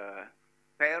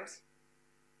pairs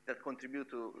that contribute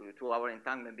to our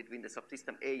entanglement between the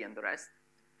subsystem A and the rest.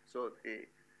 So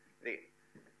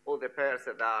all the pairs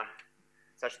that are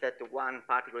such that one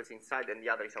particle is inside and the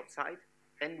other is outside,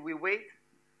 and we weight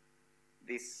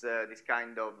this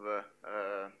kind of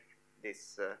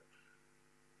this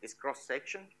cross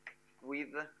section with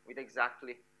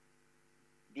exactly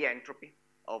the entropy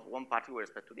of one particle with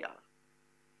respect to the other.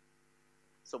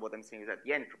 So what I'm saying is that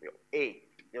the entropy of A,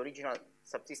 the original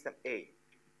subsystem A,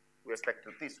 with respect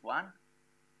to this one,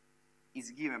 is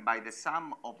given by the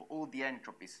sum of all the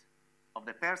entropies of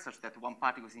the pair such that one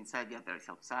particle is inside, the other is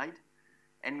outside.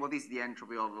 And what is the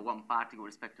entropy of one particle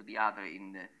with respect to the other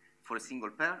for a single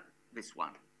pair? This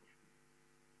one.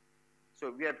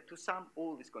 So we have to sum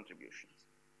all these contributions.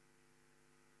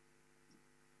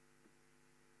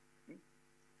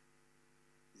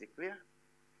 Is it clear?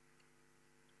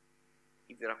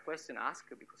 If there are questions, ask,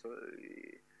 because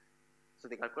so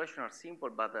the calculations are simple,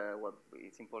 but well,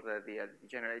 it's important that the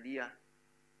general idea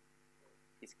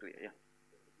is clear. Yeah.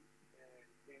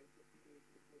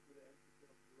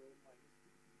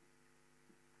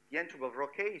 The entropy of rho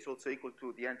k is also equal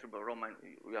to the entropy of rho minus.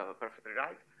 We are perfectly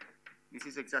right. This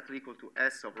is exactly equal to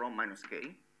S of rho minus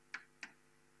k,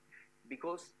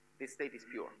 because the state is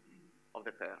pure of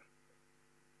the pair.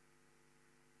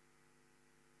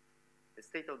 The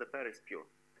state of the pair is pure.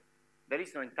 There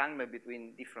is no entanglement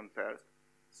between different pairs.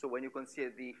 So when you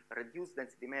consider the reduced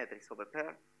density matrix of a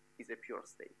pair, is a pure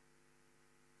state.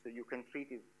 So you can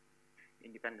treat it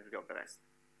independently of the rest.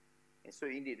 And so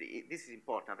indeed, this is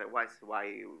important. Otherwise,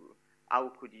 how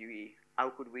could we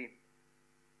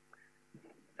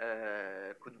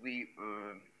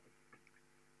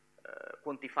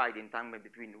quantify the entanglement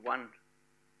between one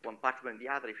particle and the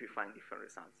other if we find different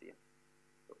results here?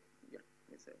 So, yeah,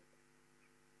 let's say.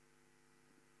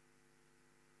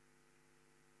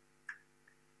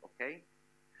 Okay,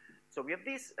 so we have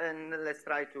this, and let's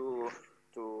try to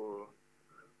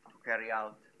carry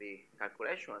out the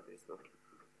calculation, at least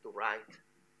to write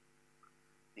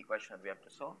the equation that we have to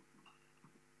solve.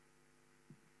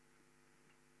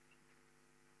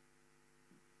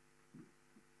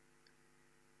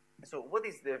 So what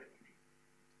is the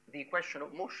equation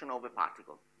of motion of a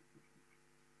particle?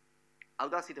 How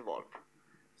does it evolve?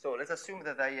 So let's assume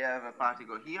that I have a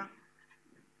particle here.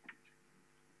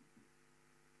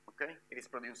 Okay, it is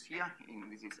produced here,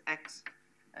 this is x,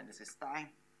 and this is time.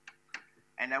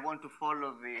 And I want to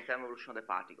follow the time evolution of the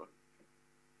particle.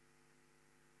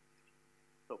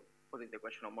 So what is the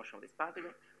equation of motion of this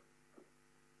particle?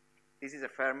 This is a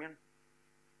fermion,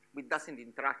 which doesn't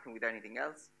interact with anything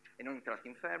else. A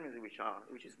non-interacting fermion,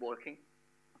 which is working,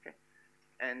 okay,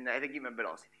 and at a given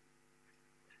velocity.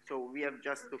 So we have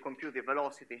just to compute the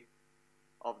velocity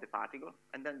of the particle,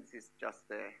 and then this is just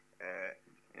a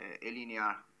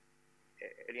linear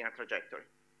trajectory.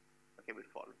 Okay, we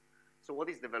follow. So what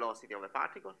is the velocity of a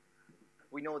particle?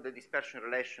 We know the dispersion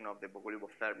relation of the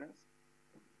Bogoliubov fermions.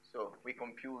 So we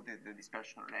computed the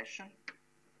dispersion relation.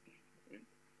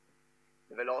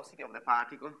 The velocity of the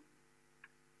particle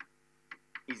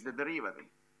is the derivative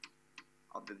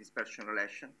of the dispersion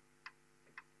relation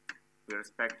with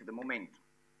respect to the momentum.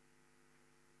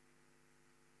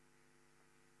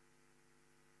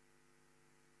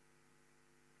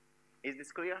 Is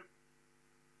this clear?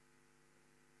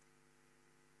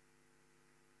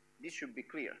 This should be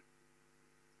clear.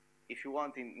 If you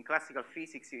want, in classical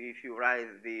physics, if you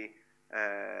write the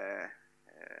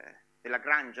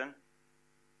Lagrangian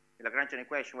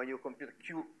equation, when you compute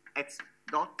qx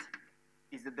dot,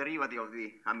 is the derivative of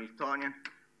the Hamiltonian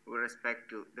with respect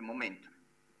to the momentum.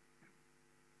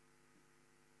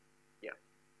 Yeah.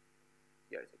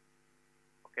 Here is it.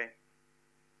 Okay.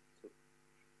 So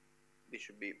this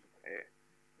should be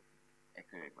a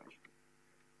clear equation.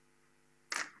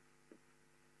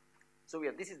 So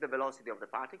this is the velocity of the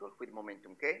particle with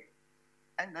momentum k,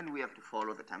 and then we have to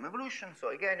follow the time evolution. So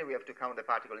again, we have to count the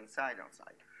particle inside and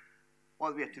outside.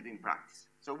 What we have to do in practice?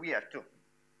 So we have to,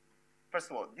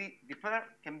 first of all, the pair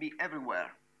can be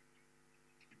everywhere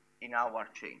in our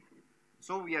chain.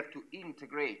 So we have to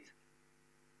integrate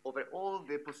over all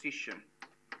the position,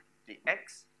 the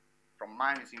x from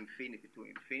minus infinity to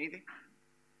infinity,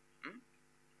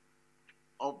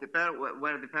 of the pair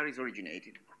where the pair is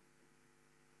originated.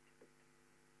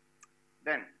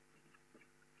 Then,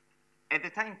 at the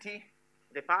time t,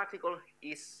 the particle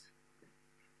is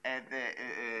at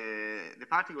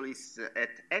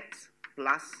x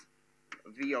plus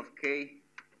v of k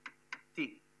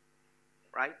t,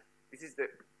 right? This is the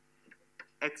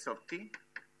x of t.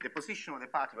 The position of the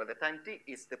particle at the time t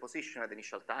is the position at the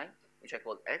initial time, which I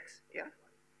call x here,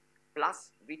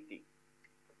 plus vt.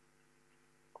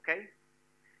 Okay?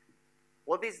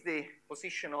 What is the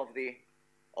position of the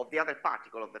other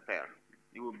particle of the pair?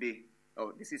 It will be,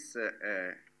 this is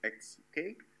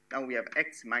xk. Now we have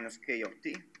x minus k of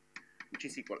t, which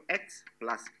is equal x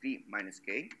plus v minus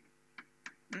k.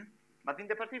 But in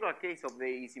the particular case of the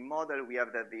easy model, we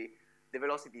have that the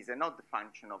velocity is an odd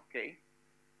function of k,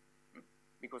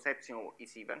 because epsilon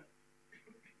is even.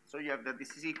 So you have that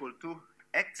this is equal to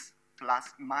x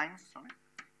plus minus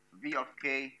v of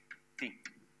k t.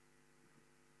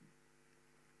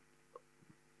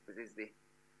 This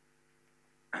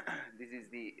is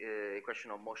the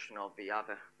equation of motion of the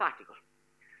other particle.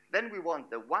 Then we want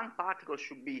that one particle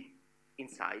should be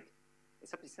inside the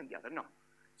subsystem, the other no.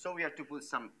 So we have to put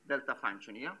some delta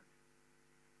function here.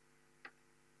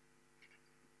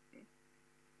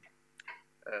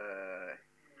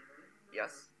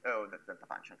 Yes, that's delta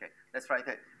function, okay. Let's write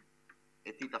a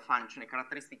theta function, a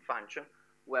characteristic function,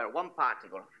 where one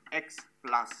particle, x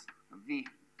plus v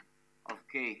of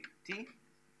k t,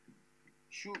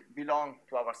 should belong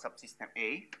to our subsystem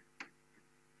A.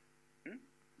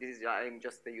 This is, I'm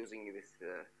just using this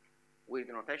weird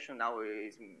notation. Now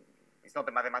it's not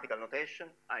a mathematical notation.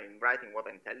 I'm writing what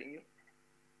I'm telling you.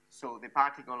 So the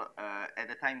particle at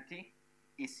the time t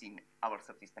is in our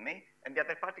subsystem A, and the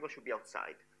other particle should be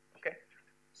outside. Okay?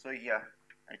 So here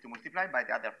I have to multiply by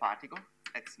the other particle,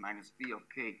 x minus v of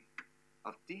k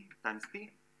of t times t,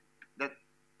 that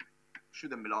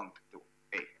shouldn't belong to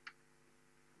A.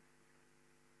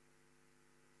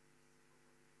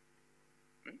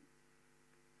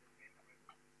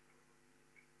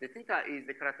 The theta is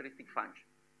the characteristic function.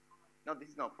 No, this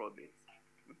is not probability.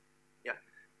 Yeah.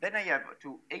 Then I have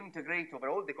to integrate over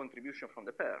all the contribution from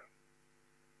the pair.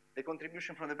 The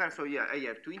contribution from the pair, so yeah, I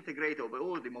have to integrate over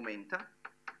all the momenta,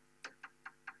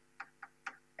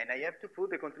 and I have to put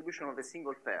the contribution of the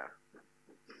single pair,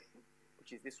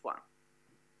 which is this one.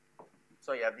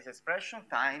 So you have this expression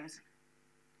times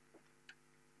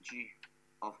g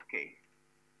of k.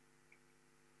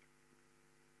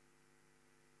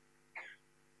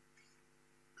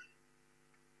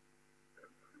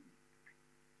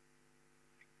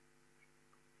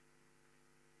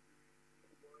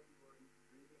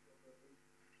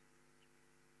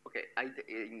 okay,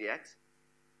 in the X,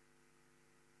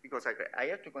 because I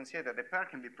have to consider that the pair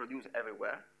can be produced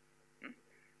everywhere.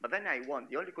 But then I want,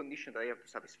 the only condition that I have to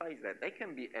satisfy is that they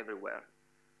can be everywhere.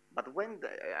 But when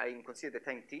I consider the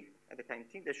time t, at the time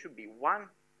t, there should be one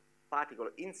particle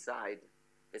inside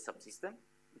the subsystem,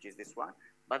 which is this one,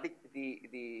 but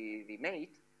the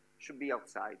mate should be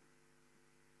outside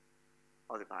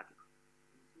of the particle.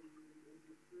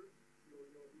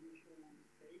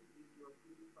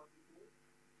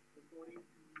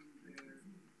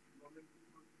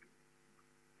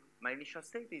 My initial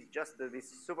state is just this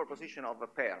superposition of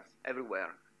pairs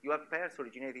everywhere. You have pairs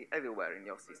originating everywhere in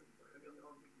your system.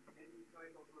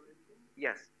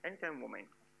 Yes, anytime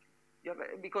momentum. You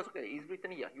have, because okay, it's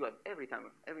written here. You have every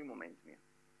time, every momentum here.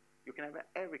 You can have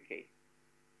every k.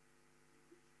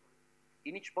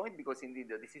 In each point, because indeed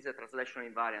this is a translational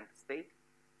invariant state,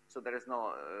 so there is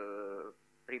no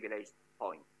privileged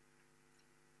point.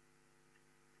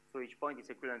 So each point is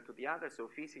equivalent to the other. So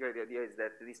physically, the idea is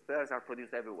that these pairs are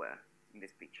produced everywhere in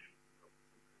this picture.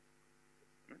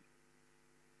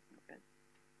 Okay.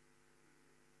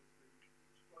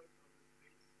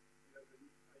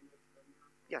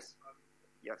 Yes.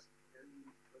 Yes.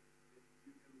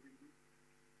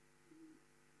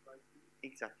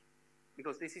 Exactly.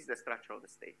 Because this is the structure of the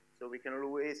state. So we can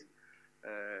always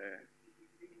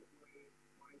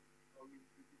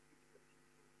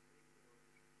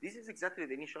this is exactly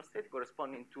the initial state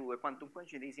corresponding to a quantum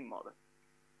quantization model.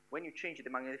 When you change the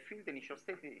magnetic field, the initial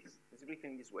state is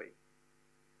written in this way.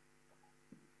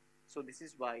 So this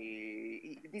is why,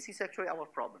 this is actually our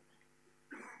problem,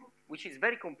 which is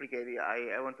very complicated.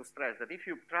 I want to stress that if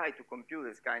you try to compute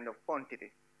this kind of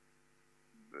quantity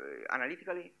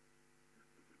analytically,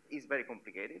 it's very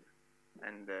complicated.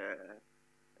 And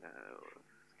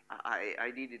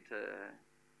I did it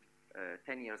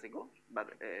 10 years ago,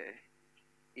 but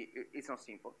it's not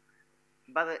simple.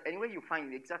 But anyway, you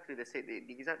find exactly the same.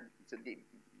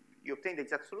 You obtain the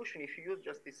exact solution if you use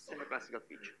just this semi-classical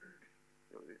feature.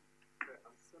 So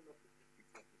I'm still not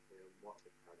exactly clear what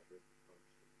the characteristic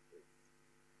function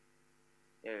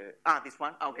is. This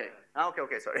one? Okay. Yeah.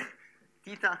 Okay, sorry.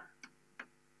 Theta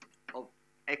of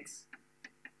x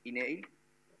in A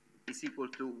is equal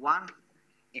to 1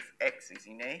 if x is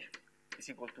in A, is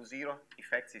equal to 0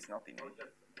 if x is not in A.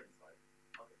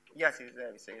 Yes, it's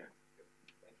there, we say that.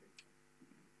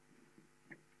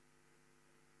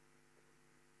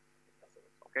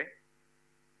 Okay?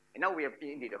 And now we have,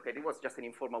 indeed, okay, it was just an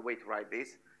informal way to write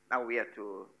this. Now we have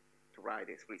to write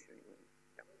this explicitly.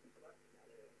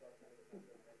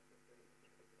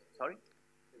 Sorry?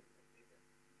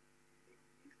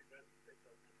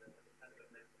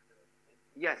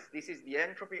 Yes, this is the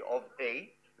entropy of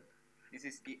A. This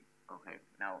is the, okay,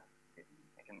 now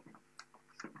I can.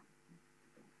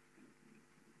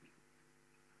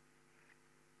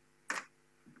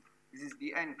 This is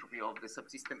the entropy of the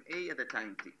subsystem A at the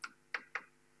time t.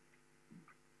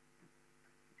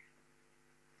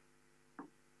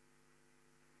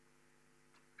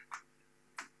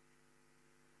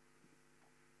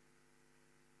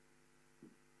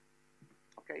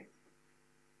 Okay.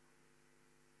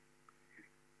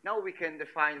 Now we can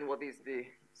define what is the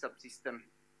subsystem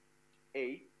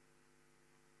A.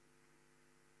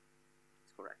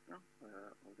 It's correct, no?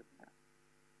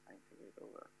 I integrate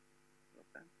over.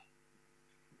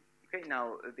 Okay,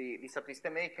 now the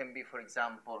subsystem A can be, for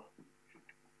example,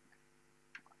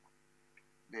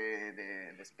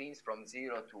 the spins from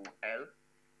 0 to L.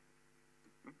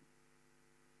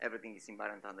 Everything is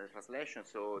invariant under translation,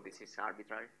 so this is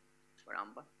arbitrary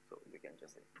number. So we can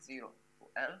just say 0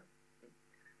 to L.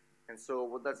 And so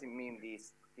what does it mean,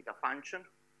 this theta function?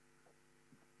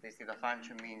 This theta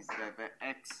function means that the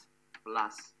x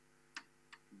plus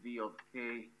v of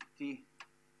k t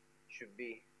should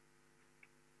be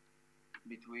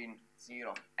between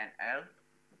 0 and L.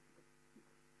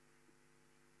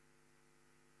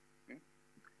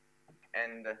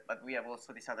 And but we have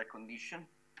also this other condition.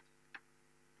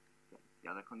 The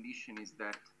other condition is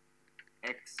that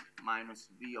x minus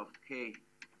v of k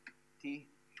t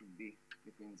should be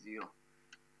between 0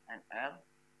 and L.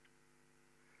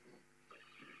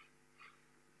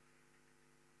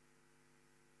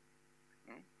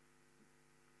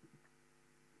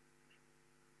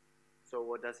 So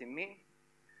what does it mean?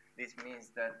 This means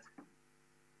that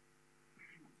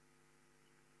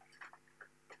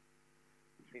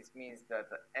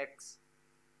x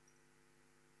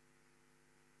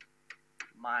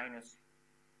minus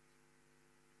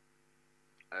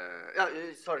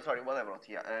sorry, what I wrote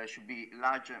here should be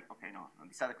larger. Okay, no,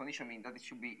 this other condition means that it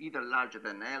should be either larger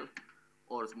than L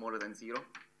or smaller than 0.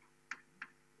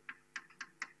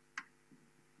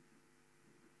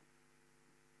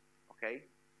 okay?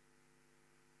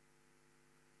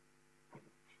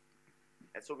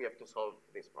 And so we have to solve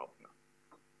this problem now.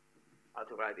 How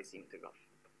to write this integral.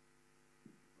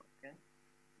 Okay.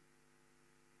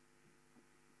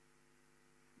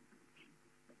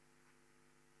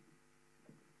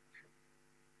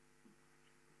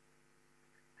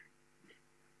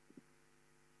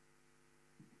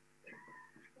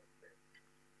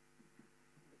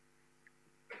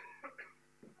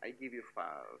 I give you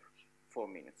 4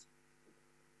 minutes,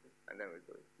 and then we'll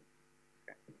do it.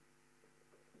 Okay.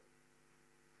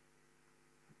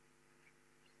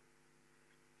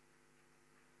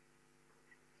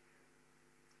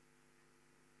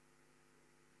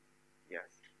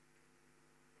 Yes.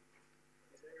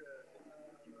 Is there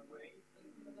a way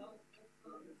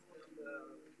to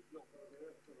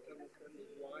understand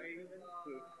why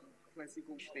the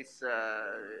classical This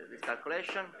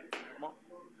calculation.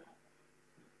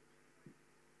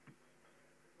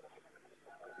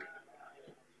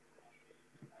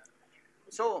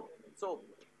 So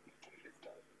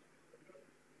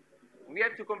we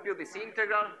have to compute this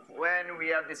integral when we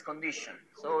have this condition.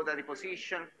 So that the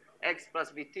position x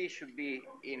plus vt should be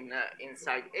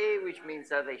inside A, which means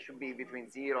that they should be between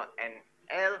 0 and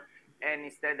L, and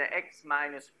instead the x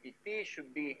minus vt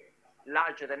should be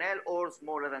larger than L or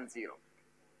smaller than 0.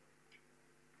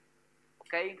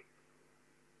 Okay?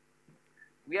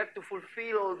 We have to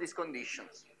fulfill all these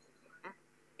conditions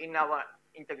in our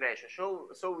integration.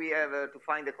 So we have to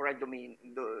find the correct domain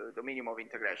of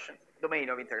integration.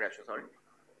 Sorry.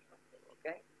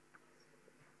 Okay.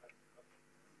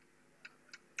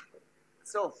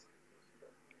 So,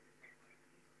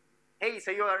 hey,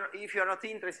 so if you are not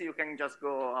interested, you can just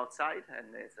go outside,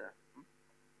 and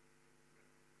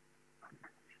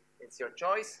it's your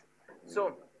choice.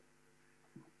 So,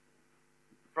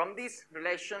 from this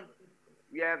relation,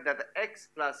 we have that x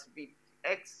plus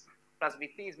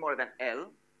vt is more than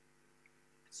L.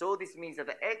 So this means that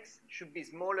the x should be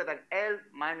smaller than L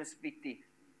minus vt,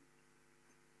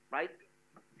 right?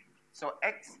 So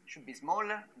x should be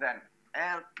smaller than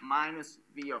L minus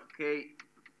v of k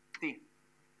t.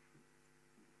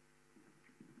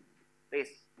 This.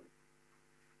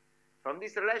 From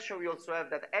this relation, we also have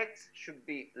that x should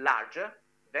be larger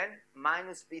than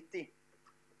minus vt.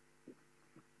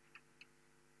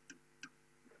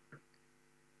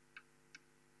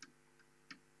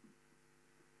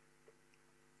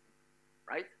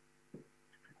 Right?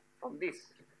 From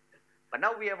this. But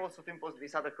now we have also to impose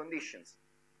these other conditions.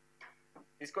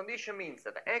 This condition means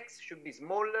that x should be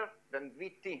smaller than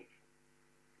vt.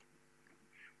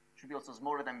 Should be also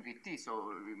smaller than vt,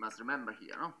 so we must remember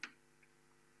here, no?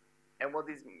 And what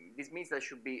this means that it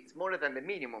should be smaller than the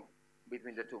minimum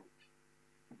between the two.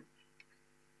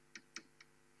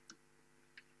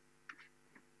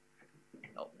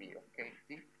 Not v of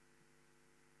kt.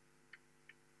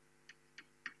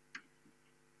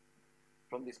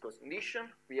 From this condition,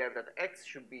 we have that x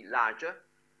should be larger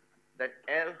than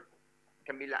L,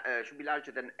 should be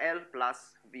larger than L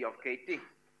plus v of kt.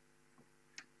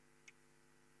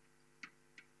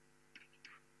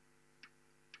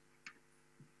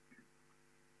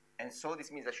 And so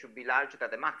this means that should be larger than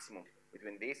the maximum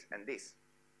between this and this.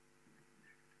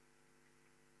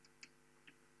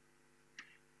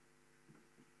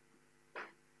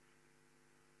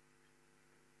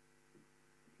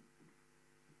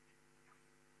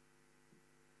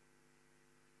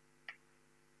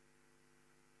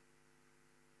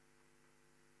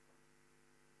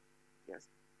 Yes.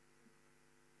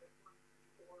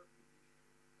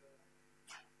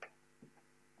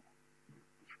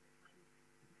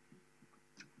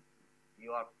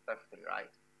 You are perfectly right.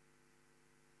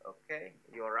 Okay,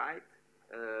 you're right.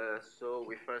 So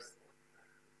we first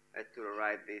had to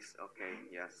write this. Okay,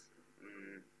 yes.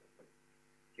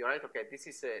 You're right. Okay, this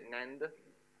is an end,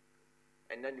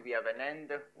 and then we have an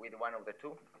end with one of the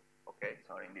two. Okay,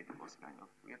 sorry, indeed, it was kind of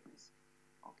weird.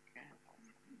 Okay.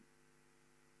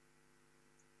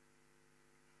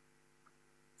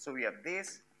 So we have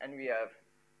this, and we have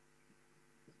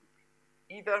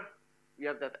either we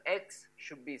have that x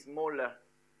should be smaller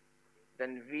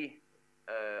than v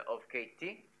of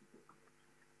kt.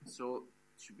 So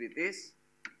it should be this.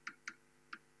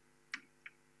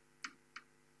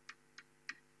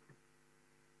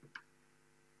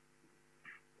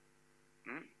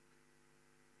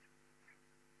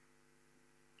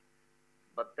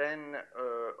 But then,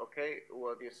 okay,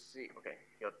 what do you see? Okay,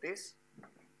 you have this.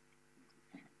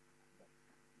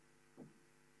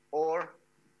 Or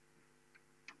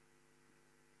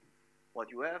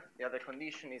what you have, the other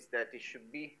condition is that it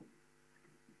should be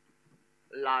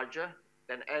larger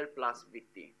than L plus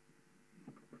Vt.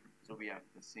 So we have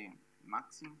the same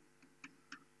maximum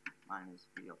minus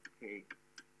V of k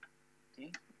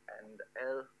t and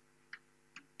L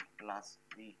plus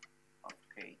V of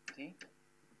k t,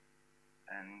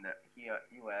 and here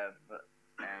you have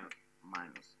L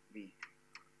minus V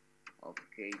of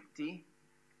k t,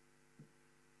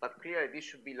 but clearly this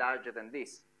should be larger than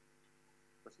this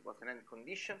because it was an end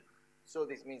condition. So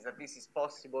this means that this is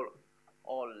possible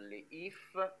only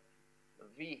if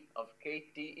V of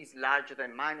kt is larger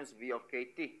than minus V of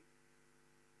kt.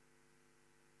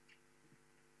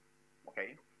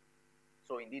 Okay,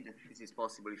 so indeed this is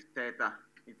possible if theta,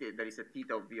 if there is a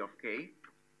theta of V of k,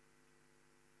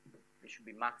 it should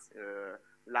be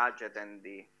larger than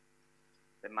the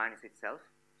minus itself,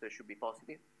 so it should be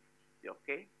positive, V of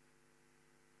k.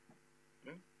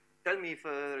 Tell me if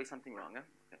there is something wrong.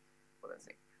 Okay, for that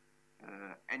sake.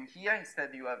 And here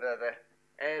instead you have the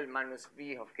L minus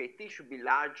V of kt should be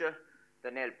larger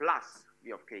than L plus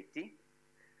V of kt.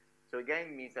 So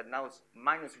again means that now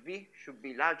minus V should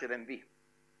be larger than V.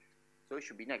 So it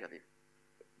should be negative.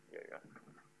 Here you go.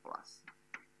 Plus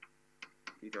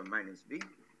theta minus V.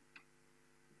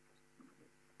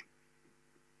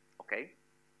 Okay.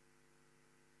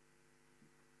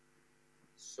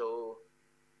 So,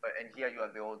 and here you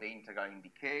have all the integral in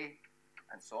decay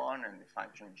and so on, and the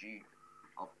function g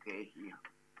of k here.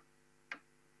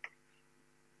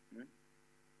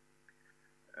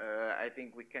 I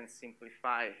think we can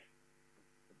simplify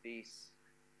this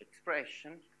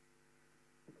expression.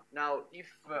 Now,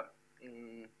 if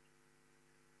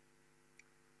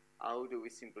how do we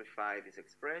simplify this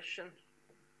expression?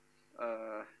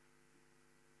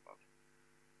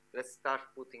 Let's start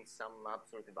putting some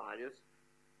absolute values,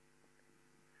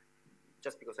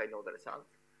 just because I know the result.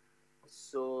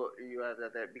 So you have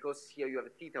that because here you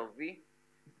have theta of v,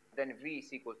 then v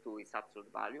is equal to its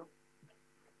absolute value.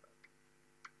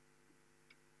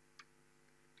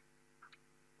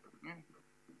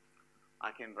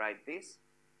 I can write this.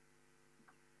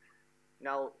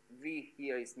 Now v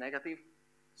here is negative,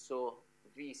 so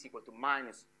v is equal to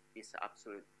minus its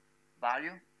absolute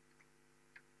value.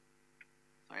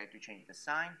 So I have to change the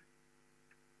sign.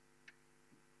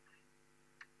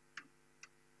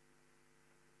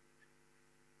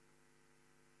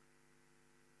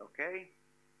 Okay.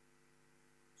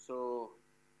 So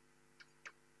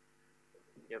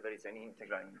here there is an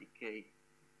integral in decay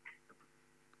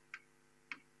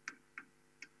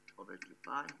over 2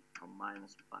 pi from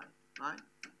minus pi to pi.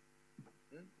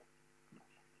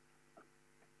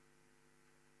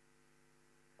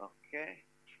 Okay,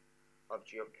 of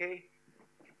g of k.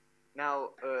 Now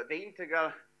the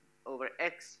integral over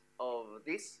x of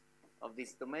this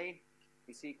domain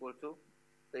is equal to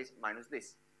this minus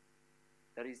this.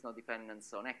 There is no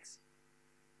dependence on x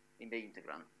in the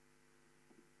integrand,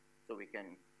 so we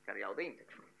can carry out the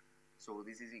integral. So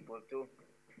this is equal to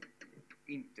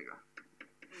integral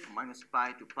minus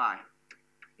pi to pi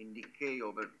in decay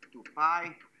over 2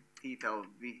 pi theta of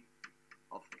v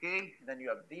of k. Then you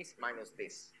have this minus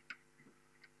this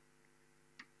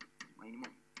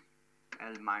minimum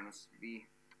L minus v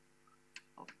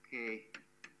of k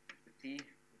t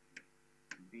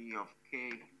v of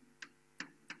k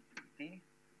t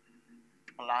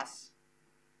plus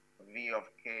v of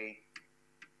k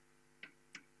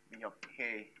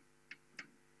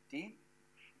t.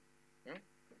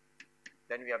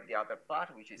 Then we have the other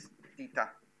part, which is theta,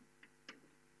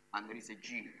 and there is a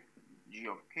g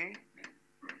of k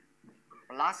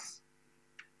plus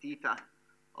theta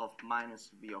of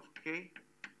minus v of k,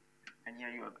 and here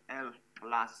you have L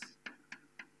plus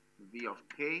v of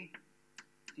k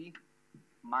t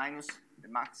minus the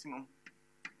maximum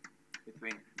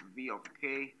between v of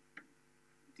k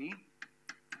t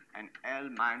and L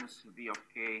minus v of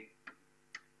k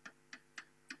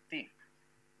t.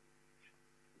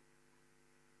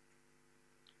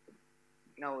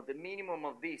 Now the minimum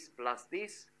of this plus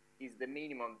this is the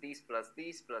minimum this plus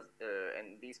this plus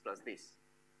and this plus this.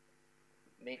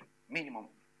 Minimum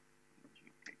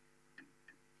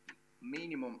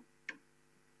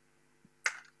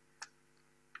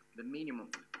the minimum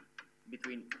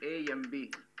between A and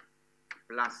B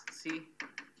plus C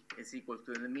is equal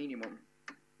to the minimum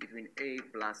between A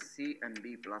plus C and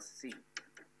B plus C.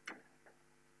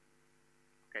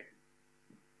 Okay.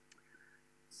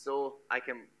 So I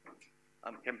can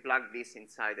plug this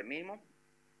inside the minimum.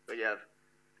 So you have,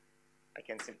 I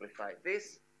can simplify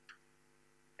this,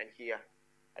 and here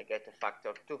I get a factor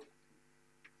of 2.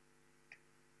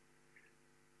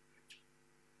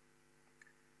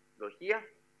 Go here,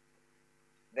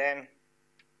 then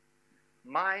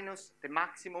minus the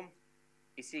maximum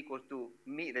is equal to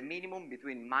the minimum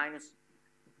between minus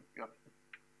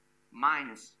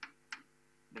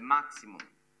the maximum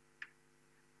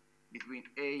between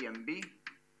A and B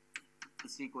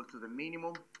is equal to the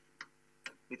minimum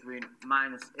between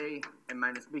minus A and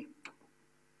minus B.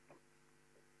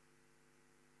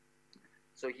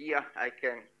 So here I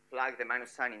can plug the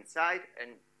minus sign inside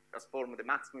and transform the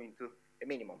maximum into a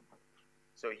minimum.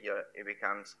 So here it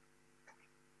becomes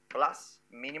plus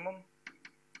minimum,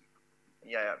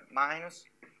 yeah, minus,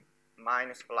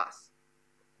 minus plus.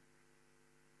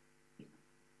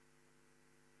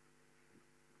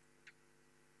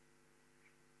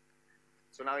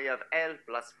 So now you have L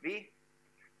plus V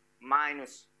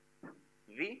minus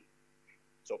V.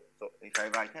 So if I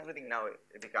write everything now,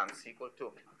 it becomes equal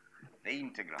to the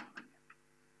integral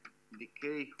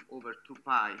dk over 2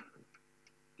 pi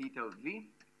theta of V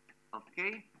of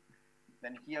k.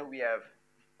 Then here we have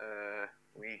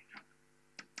we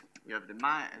have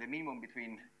the minimum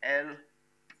between L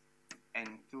and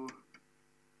 2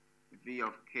 V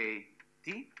of k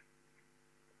t.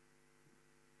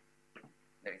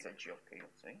 There is a G of k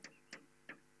also.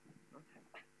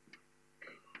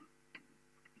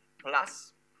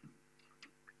 Plus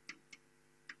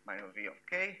minus V of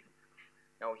k.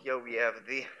 Now here we have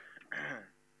the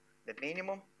the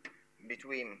minimum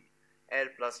between L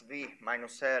plus V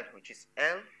minus L, which is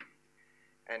L,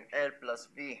 and L plus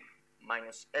V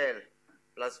minus L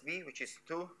plus V, which is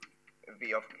 2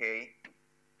 V of k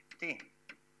t,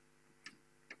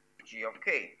 G of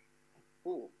k.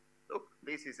 Ooh, look,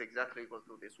 this is exactly equal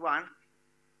to this one.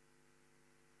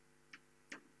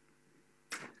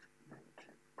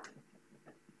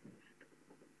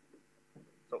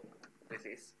 So this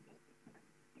is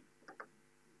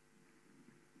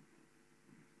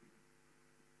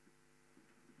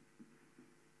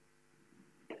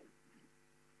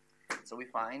so we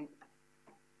find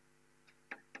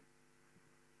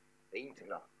the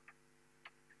integral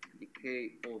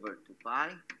dk over 2 pi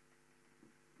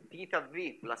theta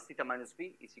v plus theta minus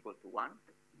v is equal to 1.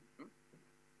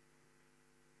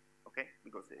 Okay,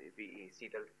 because v is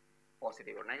either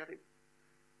positive or negative.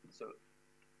 So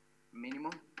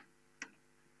minimum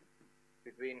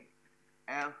between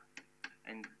L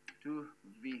and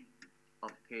 2v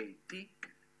of kt,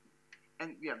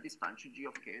 and we have this function g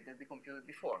of k that we computed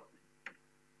before.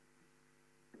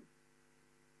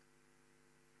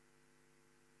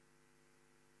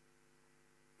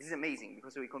 This is amazing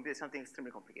because we computed something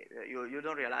extremely complicated. You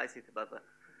don't realize it, but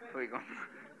we go.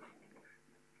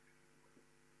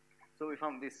 So we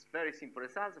found this very simple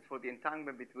result for the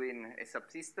entanglement between a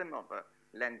subsystem of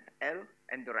length L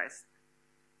and the rest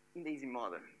in the easy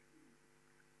model.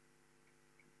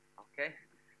 Okay,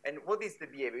 and what is the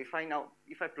behavior? If I now,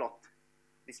 if I plot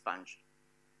this function,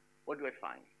 what do I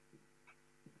find?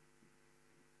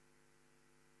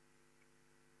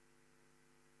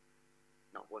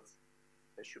 Now, what's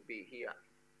that should be here?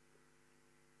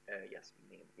 Yes,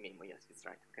 minimum. Yes, it's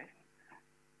right. Okay.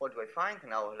 What do I find?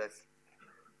 Now let's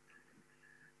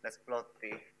plot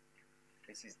the.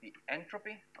 This is the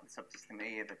entropy of the subsystem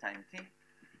A at the time t.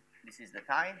 This is the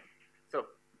time. So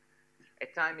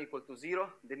at time equal to 0,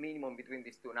 the minimum between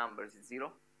these two numbers is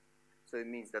 0. So it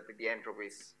means that the entropy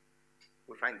is,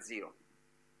 we find 0.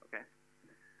 Okay?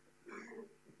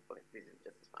 This is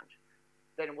just a function.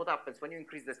 Then what happens when you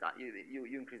increase the time? You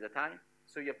increase the time.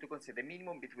 So you have to consider the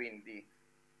minimum between the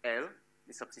L,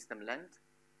 the subsystem length,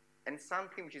 and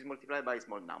something which is multiplied by a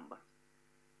small number.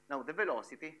 Now the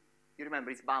velocity, you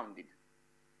remember, is bounded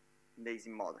in the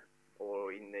Ising model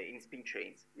or in spin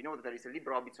chains. We know that there is a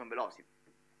Lieb-Robinson velocity,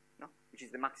 no? Which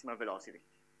is the maximal velocity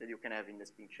that you can have in the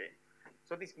spin chain.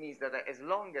 So this means that as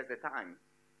long as the time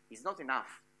is not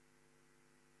enough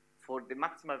for the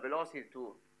maximal velocity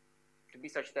to be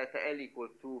such that L equal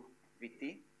to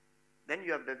Vt, then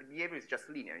you have that the behavior is just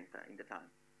linear in the time.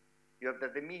 You have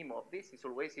that the minimum of this is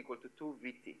always equal to 2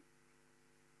 Vt.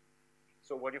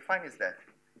 So what you find is that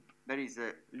there is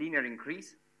a linear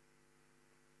increase,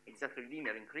 exactly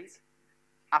linear increase,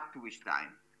 up to which time?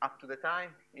 Up to the time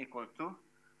equal to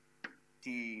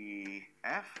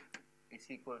Tf is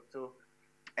equal to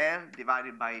L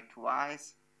divided by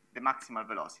twice the maximal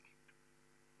velocity.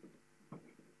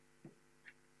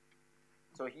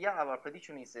 So here our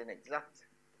prediction is an exact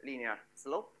linear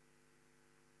slope.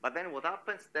 But then what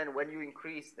happens? Then when you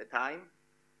increase the time,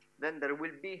 then there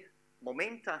will be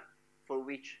momenta for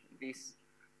which this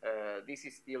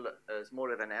is still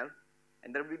smaller than L,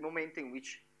 and there will be momenta in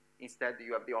which instead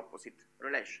you have the opposite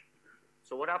relation.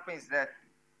 So what happens is that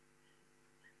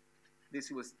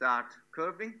this will start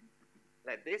curving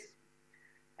like this.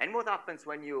 And what happens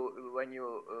when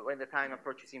the time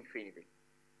approaches infinity?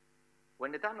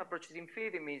 When the time approaches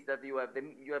infinity means that you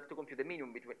have to compute the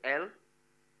minimum between L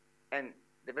and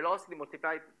the velocity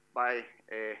multiplied by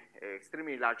an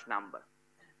extremely large number.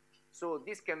 So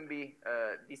this can be,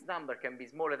 this number can be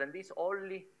smaller than this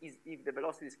only if the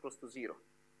velocity is close to 0.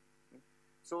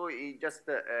 So it just,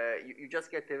 you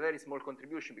just get a very small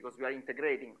contribution because we are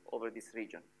integrating over this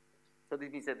region. So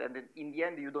this means that in the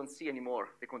end, you don't see anymore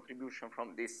the contribution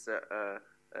from these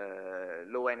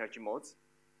low energy modes.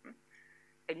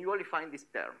 And you only find this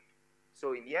term.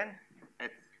 So in the end,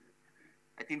 at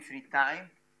infinite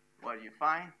time, what you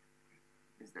find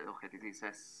is that, okay, this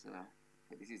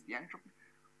is the entropy.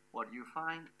 What you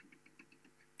find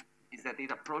is that it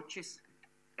approaches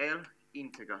L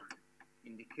integral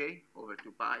in decay over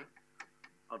 2 pi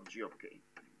of G of K.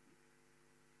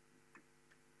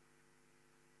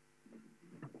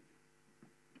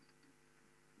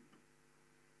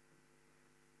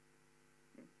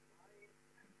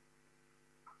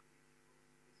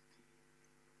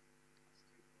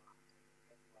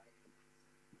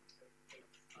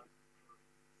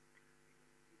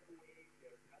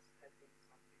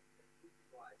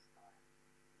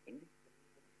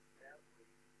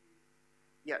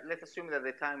 Yeah, let's assume that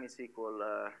the time is equal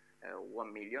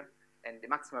 1 million and the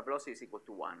maximum velocity is equal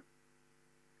to 1.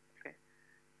 Okay,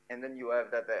 and then you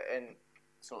have that, and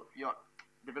so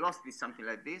the velocity is something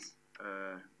like this.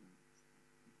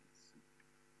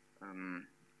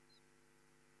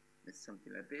 It's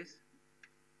something like this.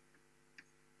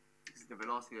 This is the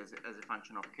velocity as a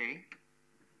function of k.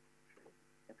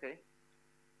 Okay.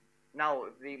 Now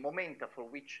the momenta for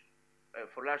which,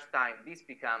 for large time, this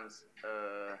becomes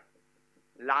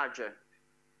larger.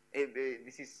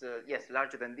 This is yes,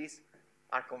 larger than this,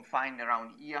 are confined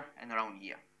around here and around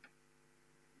here.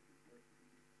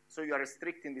 So you are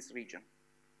restricting this region,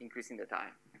 increasing the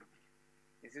time.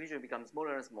 This region becomes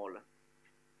smaller and smaller.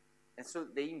 And so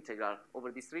the integral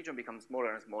over this region becomes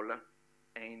smaller and smaller,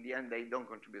 and in the end they don't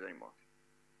contribute anymore.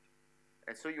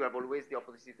 And so you have always the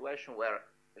opposite situation where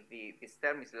this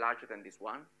term is larger than this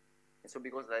one, and so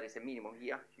because there is a minimum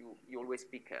here, you always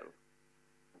pick L.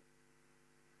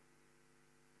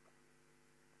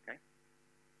 Okay.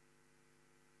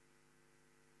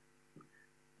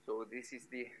 So this is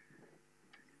the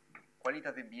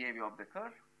qualitative behavior of the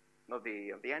curve, of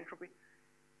the entropy.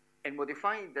 And what you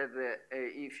find that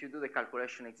if you do the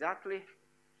calculation exactly,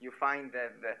 you find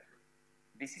that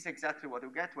this is exactly what you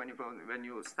get when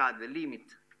you start the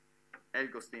limit L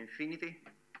goes to infinity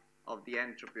of the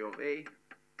entropy of A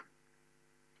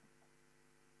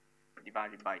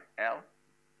divided by L.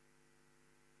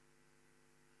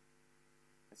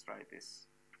 Let's write this.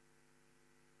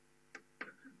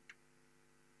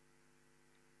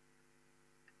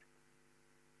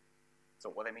 So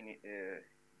what I mean,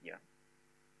 yeah.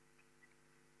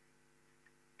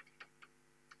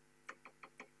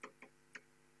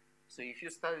 So if you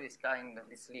study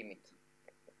this limit,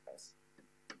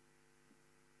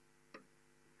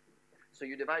 so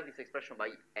you divide this expression by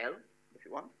L, if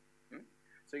you want.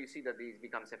 So you see that this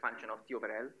becomes a function of T over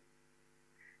L.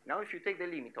 Now if you take the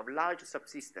limit of large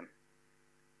subsystem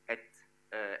at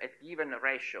given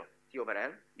ratio T over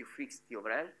L, you fix T over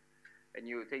L, and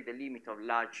you take the limit of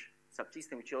large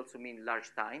subsystem, which also means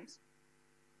large times,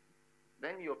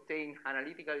 then you obtain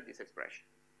analytically this expression.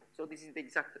 So this is the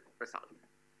exact result.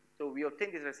 So we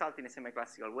obtain this result in a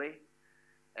semi-classical way,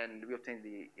 and we obtain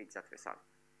the exact result,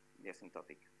 the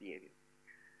asymptotic behavior.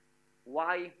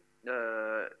 Why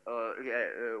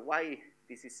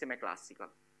this is semi-classical,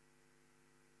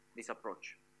 this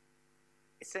approach?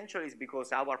 Essentially it's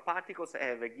because our particles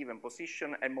have a given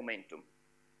position and momentum.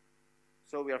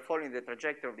 So we are following the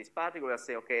trajectory of this particle and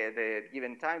say, okay, at the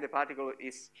given time, the particle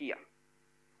is here.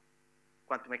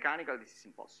 Quantum mechanical, this is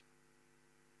impossible.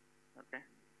 Okay?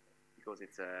 Because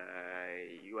it's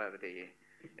you have the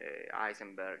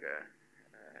Heisenberg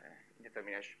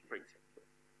determination principle.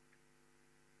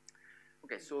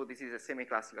 Okay, so this is a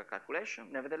semi-classical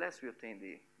calculation. Nevertheless, we obtain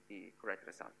the correct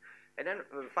result. And then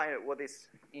finally, what is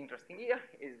interesting here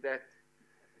is that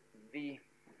the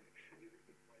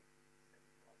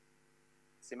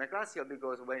semi-classical,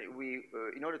 because when we,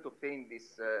 in order to obtain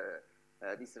these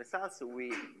results,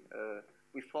 we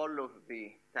follow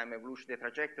the time evolution, the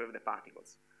trajectory of the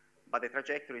particles. But the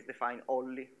trajectory is defined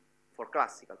only for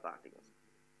classical particles.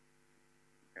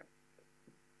 Okay.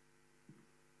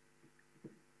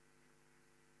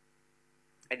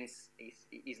 And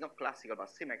it's not classical, but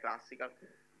semi-classical,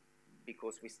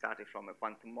 because we started from a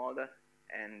quantum model,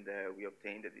 and we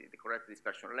obtained the correct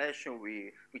dispersion relation.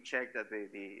 We checked that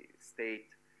the state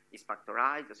is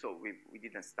factorized, so we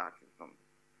didn't start from.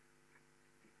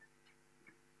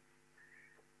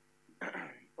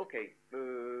 Okay.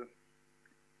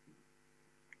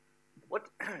 What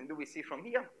do we see from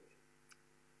here?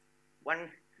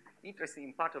 One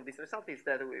interesting part of this result is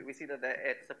that we see that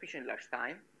at sufficient large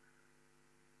time,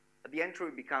 the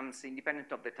entropy becomes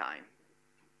independent of the time.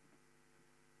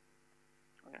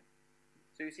 Okay?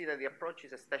 So you see that the approach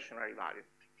is a stationary value.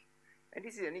 And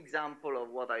this is an example of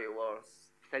what I was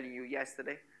telling you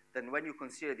yesterday, that when you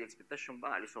consider the expectation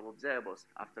values of observables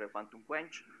after a quantum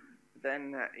quench,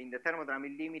 then in the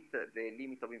thermodynamic limit, the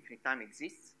limit of infinite time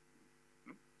exists.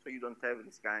 So you don't have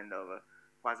this kind of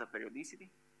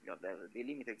quasi-periodicity. The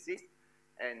limit exists,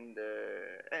 and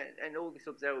all these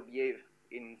observables behave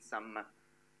in some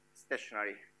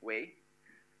stationary way.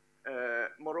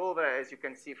 Moreover, as you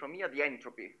can see from here, the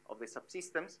entropy of the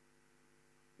subsystems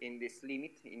in this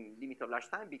limit, in limit of large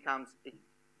time, becomes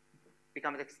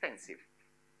extensive,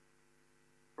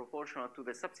 proportional to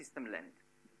the subsystem length.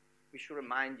 We should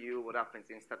remind you what happens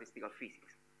in statistical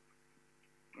physics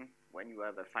when you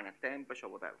have a finite temperature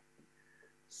or whatever.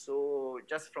 So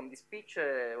just from this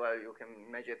picture, well, you can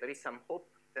imagine there is some hope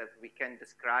that we can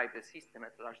describe the system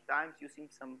at large times using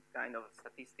some kind of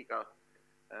statistical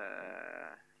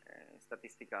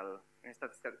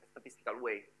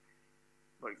way.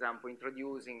 For example,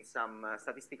 introducing some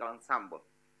statistical ensemble.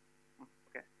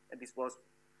 Okay, and this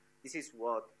is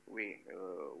what we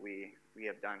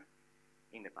have done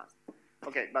in the past.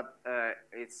 Okay, but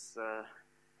it's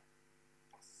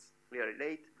clearly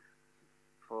late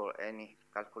for any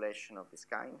calculation of this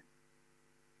kind.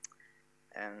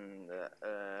 And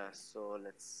so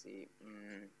let's see.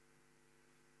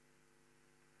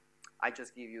 I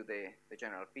just give you the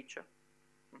general picture.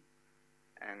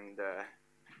 And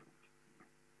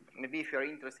maybe if you're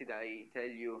interested, I tell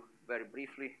you very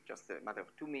briefly, just a matter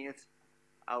of 2 minutes,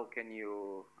 how can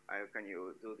you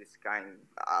do this kind,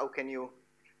 how can you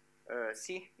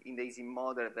see in the easy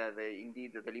model that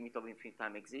indeed the limit of infinite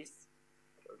time exists.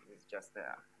 So this is just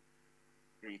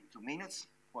 2 minutes,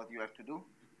 what you have to do.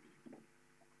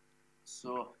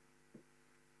 So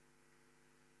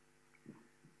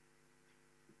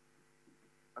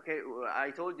okay,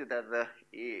 I told you that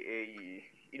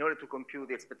in order to compute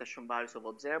the expectation values of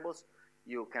observables,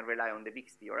 you can rely on the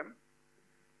Wick's theorem.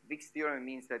 Wick's theorem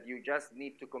means that you just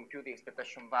need to compute the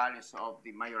expectation values of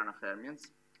the Majorana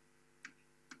fermions.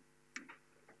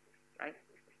 Right?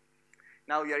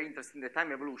 Now you are interested in the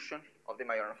time evolution of the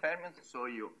Majorana fermions, so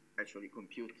you actually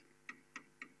compute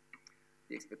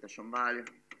the expectation value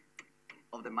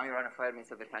of the Majorana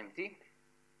fermions at the time t.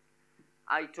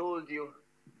 I told you,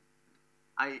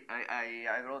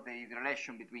 I wrote the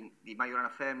relation between the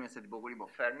Majorana fermions and the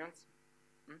Bogoliubov fermions.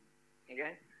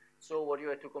 Again, so what you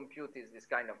have to compute is this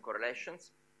kind of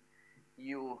correlations.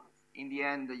 In the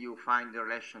end, you find the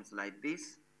relations like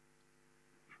this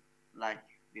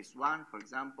one, for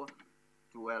example,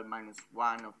 2L minus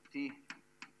 1 of t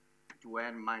to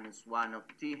n minus 1 of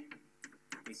t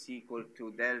is equal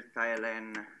to delta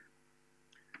ln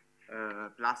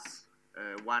plus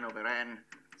 1 over n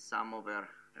sum over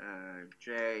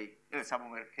sum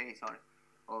over k, sorry,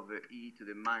 of e to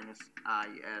the minus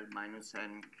il minus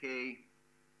nk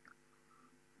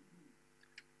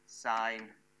sine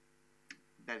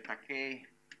delta k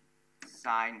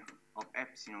sine of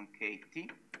epsilon kt.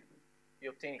 You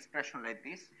obtain expression like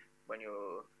this when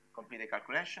you complete the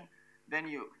calculation. Then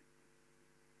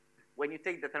when you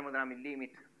take the thermodynamic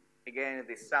limit, again,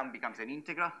 the sum becomes an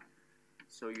integral.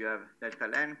 So you have delta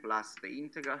n plus the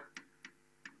integral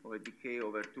over dk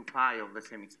over 2 pi of the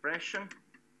same expression.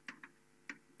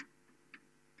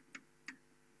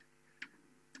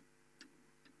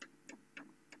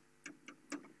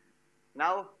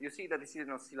 Now you see that this is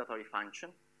an oscillatory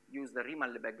function. Use the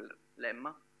Riemann-Lebesgue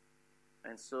lemma.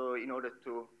 And so in order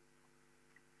to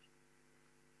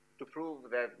prove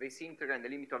that this integral and the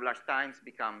limit of large times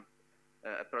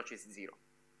approaches 0.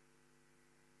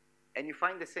 And you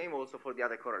find the same also for the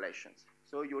other correlations.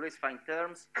 So you always find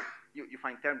terms, you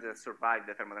find terms that survive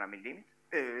the thermodynamic limit,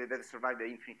 that survive the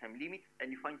infinite time limit,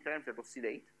 and you find terms that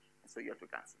oscillate, and so you have to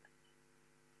cancel them.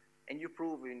 And you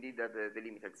prove indeed that the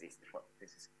limit exists. Well,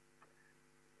 this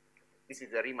is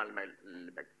the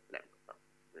Riemann-Lebesgue lemma,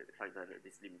 the fact that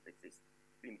this limit exists,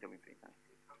 limit of infinite time.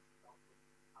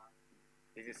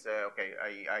 This is okay.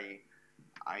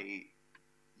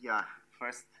 Yeah.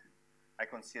 First, I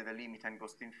consider the limit n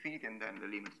goes to infinity, and then the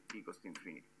limit t goes to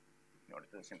infinity, in order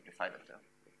to simplify the term.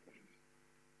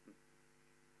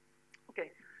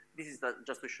 Okay. This is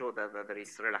just to show that there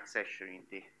is relaxation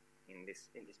in this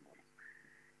model.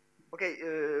 Okay.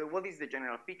 What is the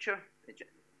general picture?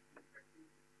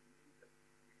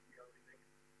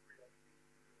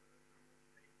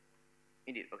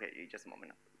 Indeed. Okay. Just a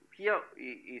moment. Here,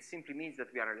 it simply means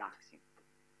that we are relaxing.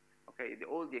 Okay,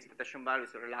 all the expectation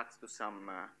values are relaxed to some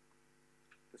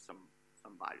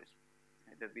values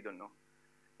that we don't know.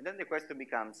 And then the question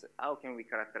becomes, how can we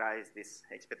characterize these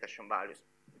expectation values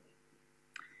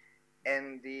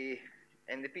And the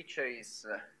picture is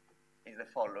the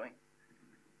following.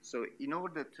 So in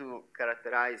order to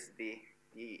characterize the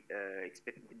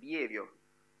behavior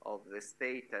of the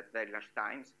state at very large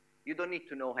times, you don't need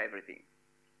to know everything.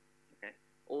 Okay?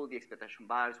 All the expectation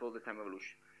values, all the time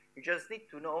evolution. You just need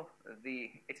to know the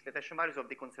expectation values of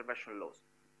the conservation laws.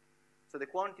 So the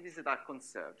quantities that are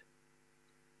conserved.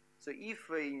 So if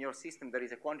in your system there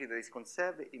is a quantity that is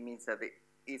conserved, it means that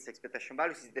its expectation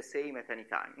values is the same at any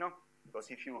time, no? Because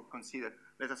if you consider,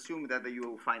 let's assume that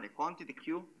you find a quantity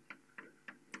Q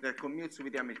that commutes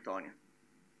with the Hamiltonian.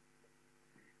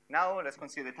 Now let's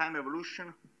consider the time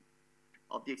evolution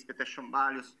of the expectation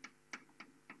values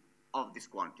of this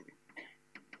quantity.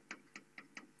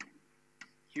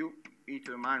 Q e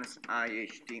to the minus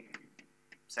IHT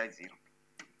psi 0.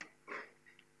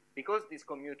 Because this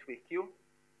commutes with Q,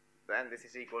 then this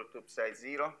is equal to psi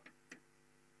 0,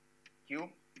 Q,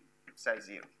 psi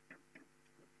 0.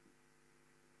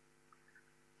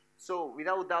 So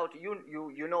without doubt,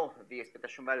 you know the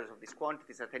expectation values of these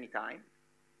quantities at any time.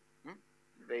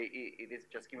 It is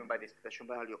just given by the expectation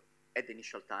value at the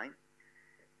initial time.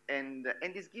 And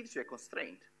this gives you a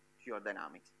constraint to your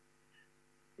dynamics.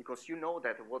 Because you know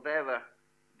that whatever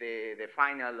the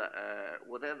final,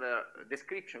 whatever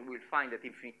description we'll find at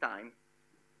infinite time,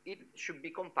 it should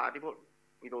be compatible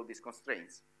with all these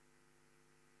constraints.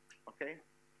 Okay?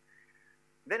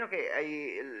 Then,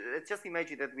 okay, let's just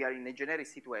imagine that we are in a generic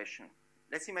situation.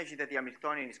 Let's imagine that the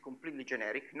Hamiltonian is completely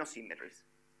generic, no symmetries.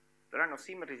 There are no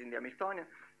symmetries in the Hamiltonian,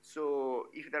 so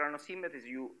if there are no symmetries,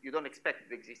 you don't expect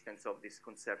the existence of these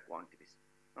conserved quantities.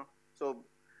 No? So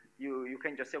you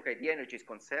can just say, okay, the energy is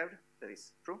conserved. That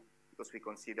is true, because we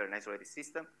consider an isolated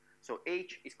system. So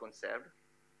H is conserved.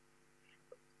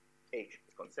 H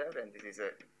is conserved, and this is a,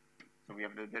 so we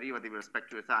have the derivative with respect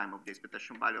to the time of the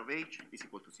expectation value of H is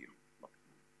equal to 0. Okay,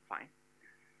 fine.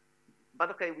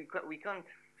 But okay, we can't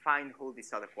find all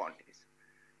these other quantities.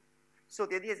 So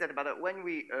the idea is that when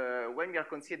we are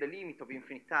considering the limit of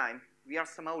infinite time, we are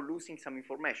somehow losing some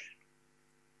information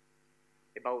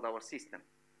about our system.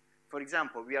 For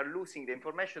example, we are losing the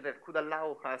information that could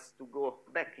allow us to go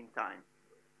back in time,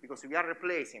 because we are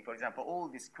replacing, for example, all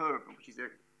this curve, which is a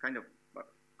kind of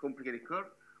complicated curve,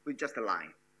 with just a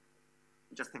line,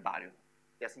 just a value,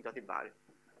 the asymptotic value.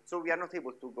 So we are not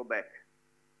able to go back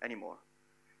anymore.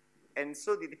 And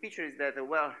so the picture is that,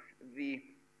 well,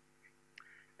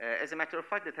 as a matter of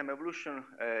fact, the time evolution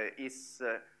is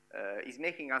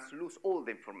making us lose all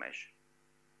the information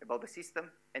about the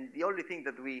system, and the only thing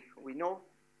that we know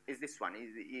is this one,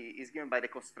 is given by the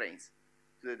constraints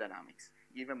to the dynamics,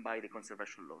 given by the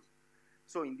conservation laws.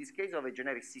 So in this case of a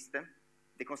generic system,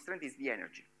 the constraint is the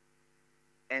energy.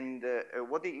 And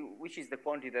which is the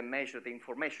quantity that measures the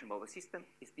information about the system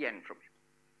is the entropy.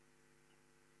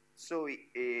 So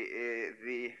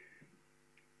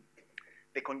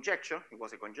the conjecture, it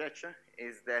was a conjecture,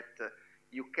 is that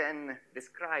you can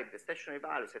describe the stationary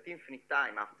values at infinite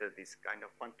time after this kind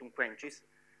of quantum quenches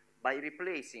by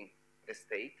replacing the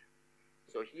state.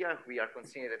 So here we are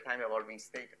considering the time evolving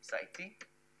state of psi t.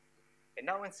 And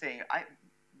now I'm saying,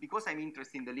 because I'm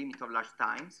interested in the limit of large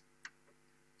times,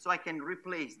 so I can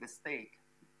replace the state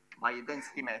by a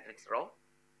density matrix rho.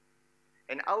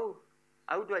 And how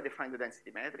do I define the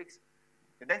density matrix?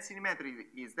 The density matrix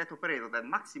is that operator that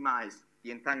maximizes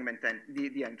the entanglement and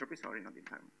the entropy, sorry, not the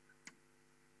entanglement.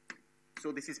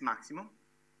 So this is maximum.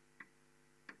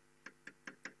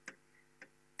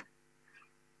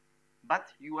 But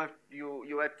you have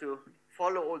to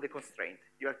follow all the constraints.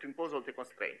 You have to impose all the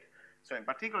constraints. So in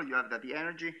particular, you have that the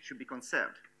energy should be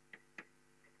conserved.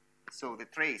 So the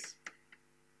trace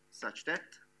such that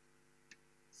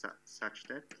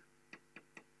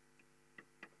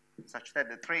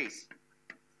the trace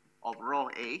of rho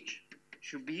h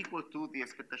should be equal to the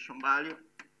expectation value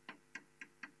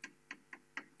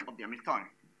of the Hamiltonian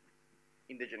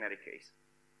in the generic case.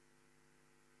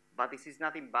 But this is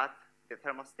nothing but the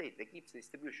thermal state, the Gibbs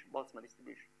distribution, Boltzmann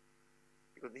distribution.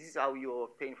 Because this is how you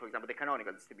obtain, for example, the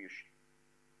canonical distribution.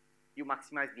 You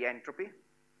maximize the entropy,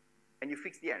 and you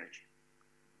fix the energy.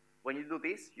 When you do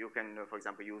this, you can, for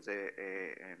example, use a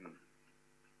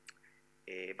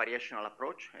variational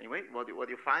approach. Anyway, what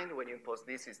you find when you impose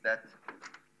this is that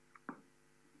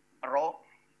rho,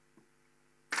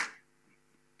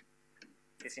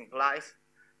 this implies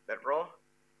that rho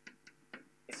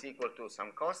is equal to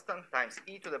some constant times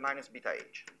e to the minus beta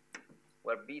h,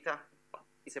 where beta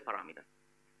is a parameter.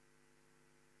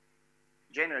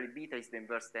 Generally, beta is the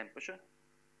inverse temperature.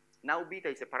 Now beta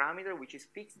is a parameter which is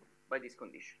fixed by this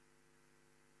condition.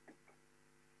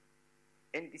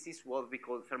 And this is what we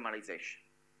call thermalization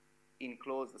in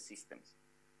closed systems.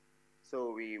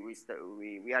 So we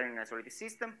are in an isolated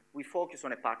system. We focus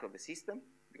on a part of the system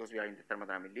because we are in the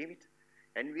thermodynamic limit,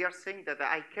 and we are saying that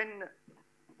I can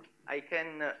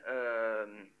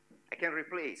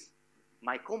replace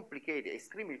my complicated,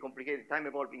 extremely complicated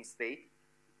time-evolving state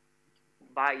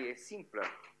by a simpler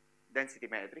density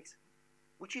matrix,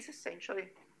 which is essentially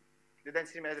the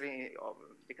density matrix of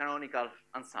the canonical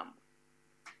ensemble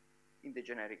in the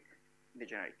generic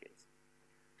case.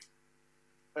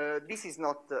 This is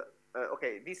not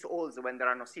okay. This holds when there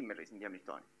are no symmetries in the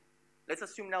Hamiltonian. Let's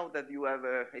assume now that you have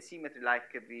a symmetry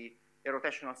like a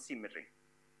rotational symmetry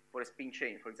for a spin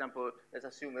chain. For example, let's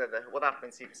assume that what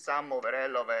happens if sum over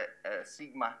L of a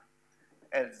sigma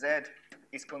Lz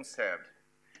is conserved,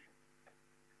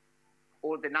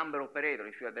 or the number operator,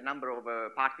 if you have the number of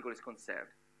particles is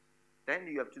conserved. Then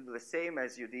you have to do the same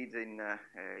as you did in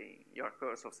your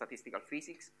course of statistical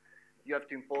physics. You have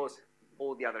to impose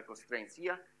all the other constraints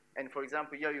here. And for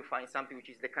example, here you find something which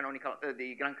is the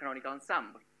grand canonical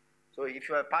ensemble. So if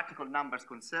you have particle numbers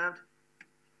conserved,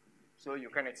 so you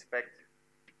can expect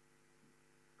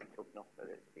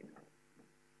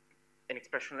an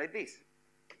expression like this,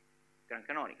 grand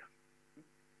canonical.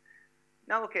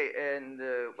 Now, okay, and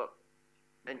well,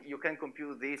 and you can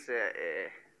compute this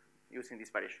using this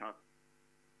variation.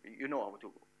 You know how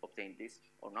to obtain this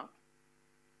or not?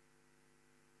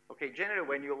 Okay, generally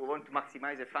when you want to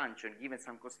maximize a function given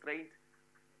some constraint,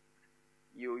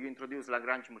 you introduce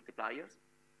Lagrange multipliers.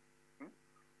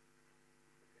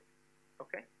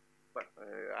 Okay, but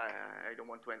I don't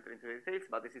want to enter into the details,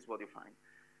 but this is what you find.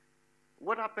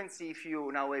 What happens if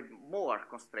you now have more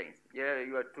constraints? Yeah,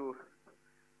 you have to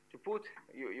put,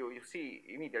 you see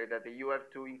immediately that you have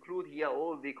to include here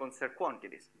all the conserved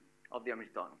quantities of the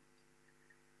Hamiltonian.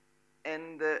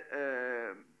 And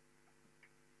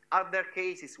are there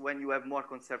cases when you have more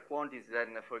conserved quantities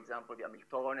than, for example, the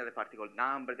Hamiltonian, the particle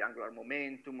number, the angular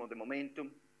momentum, or the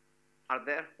momentum? Are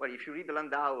there? Well, if you read the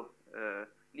Landau,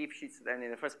 Lipschitz, then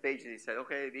in the first page he said,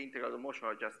 okay, the integral of motion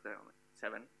are just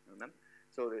 7 of them.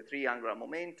 So the 3 angular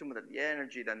momentum, then the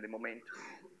energy, then the momentum.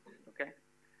 Okay?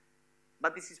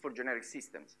 But this is for generic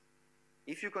systems.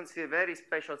 If you consider a very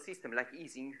special system like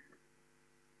Ising,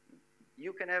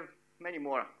 you can have many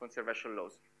more conservation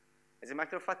laws. As a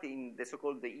matter of fact, in the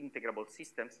so-called integrable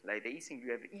systems, like the Ising,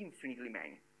 you have infinitely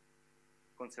many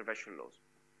conservation laws.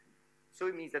 So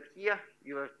it means that here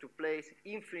you have to place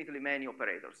infinitely many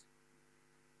operators.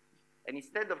 And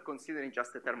instead of considering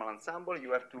just a thermal ensemble,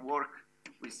 you have to work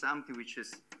with something which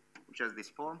has this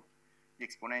form, the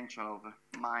exponential of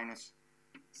minus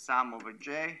sum over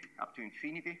j up to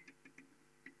infinity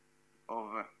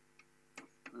of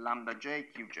lambda j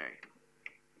qj.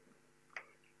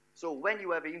 So when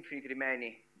you have infinitely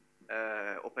many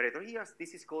operator here,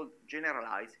 this is called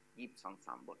generalized Gibbs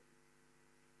ensemble.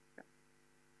 Okay.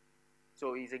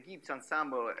 So it's a Gibbs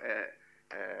ensemble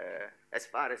as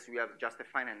far as you have just a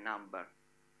finite number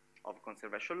of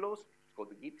conservation laws, it's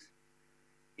called Gibbs.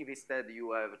 If instead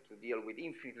you have to deal with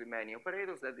infinitely many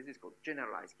operators, then this is called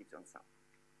generalized Gibbs ensemble.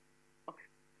 Okay.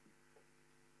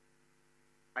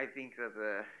 I think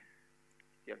that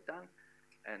you have done,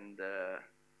 and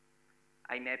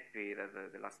I'm happy that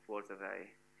the last words that I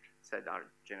said are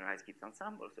generalized Gibbs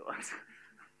ensemble.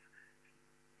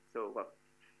 So, well,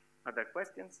 other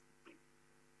questions?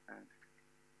 And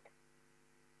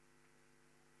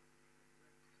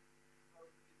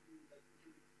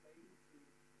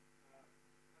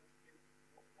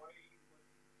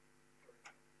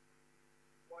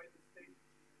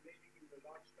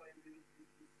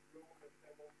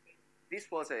this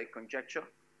was a conjecture.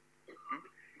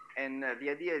 And the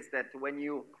idea is that when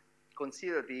you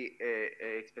consider the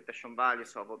expectation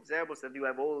values of observables, that you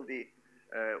have all the,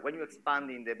 when you expand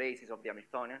in the basis of the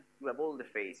Hamiltonian, you have all the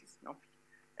phases, no?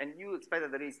 And you expect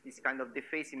that there is this kind of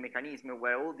dephasing mechanism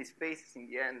where all these phases in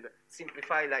the end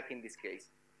simplify like in this case,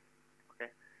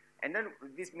 okay? And then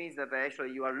this means that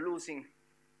actually you are losing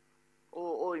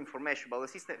all information about the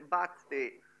system, but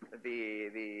the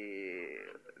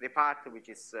part which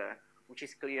is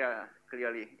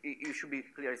clearly, you should be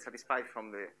clearly satisfied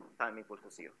from the time equal to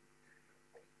 0.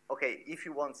 Okay, if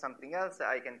you want something else,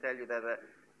 I can tell you that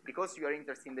because you are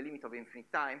interested in the limit of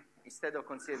infinite time, instead of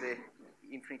consider the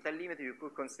infinite time limit, you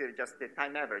could consider just the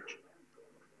time average.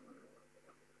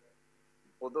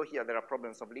 Although here there are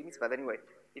problems of limits, but anyway,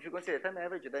 if you consider time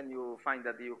average, then you find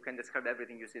that you can describe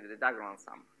everything you see in the diagonal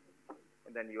sum.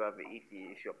 And then you have ET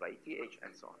if you apply ETH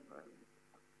and so on. Right?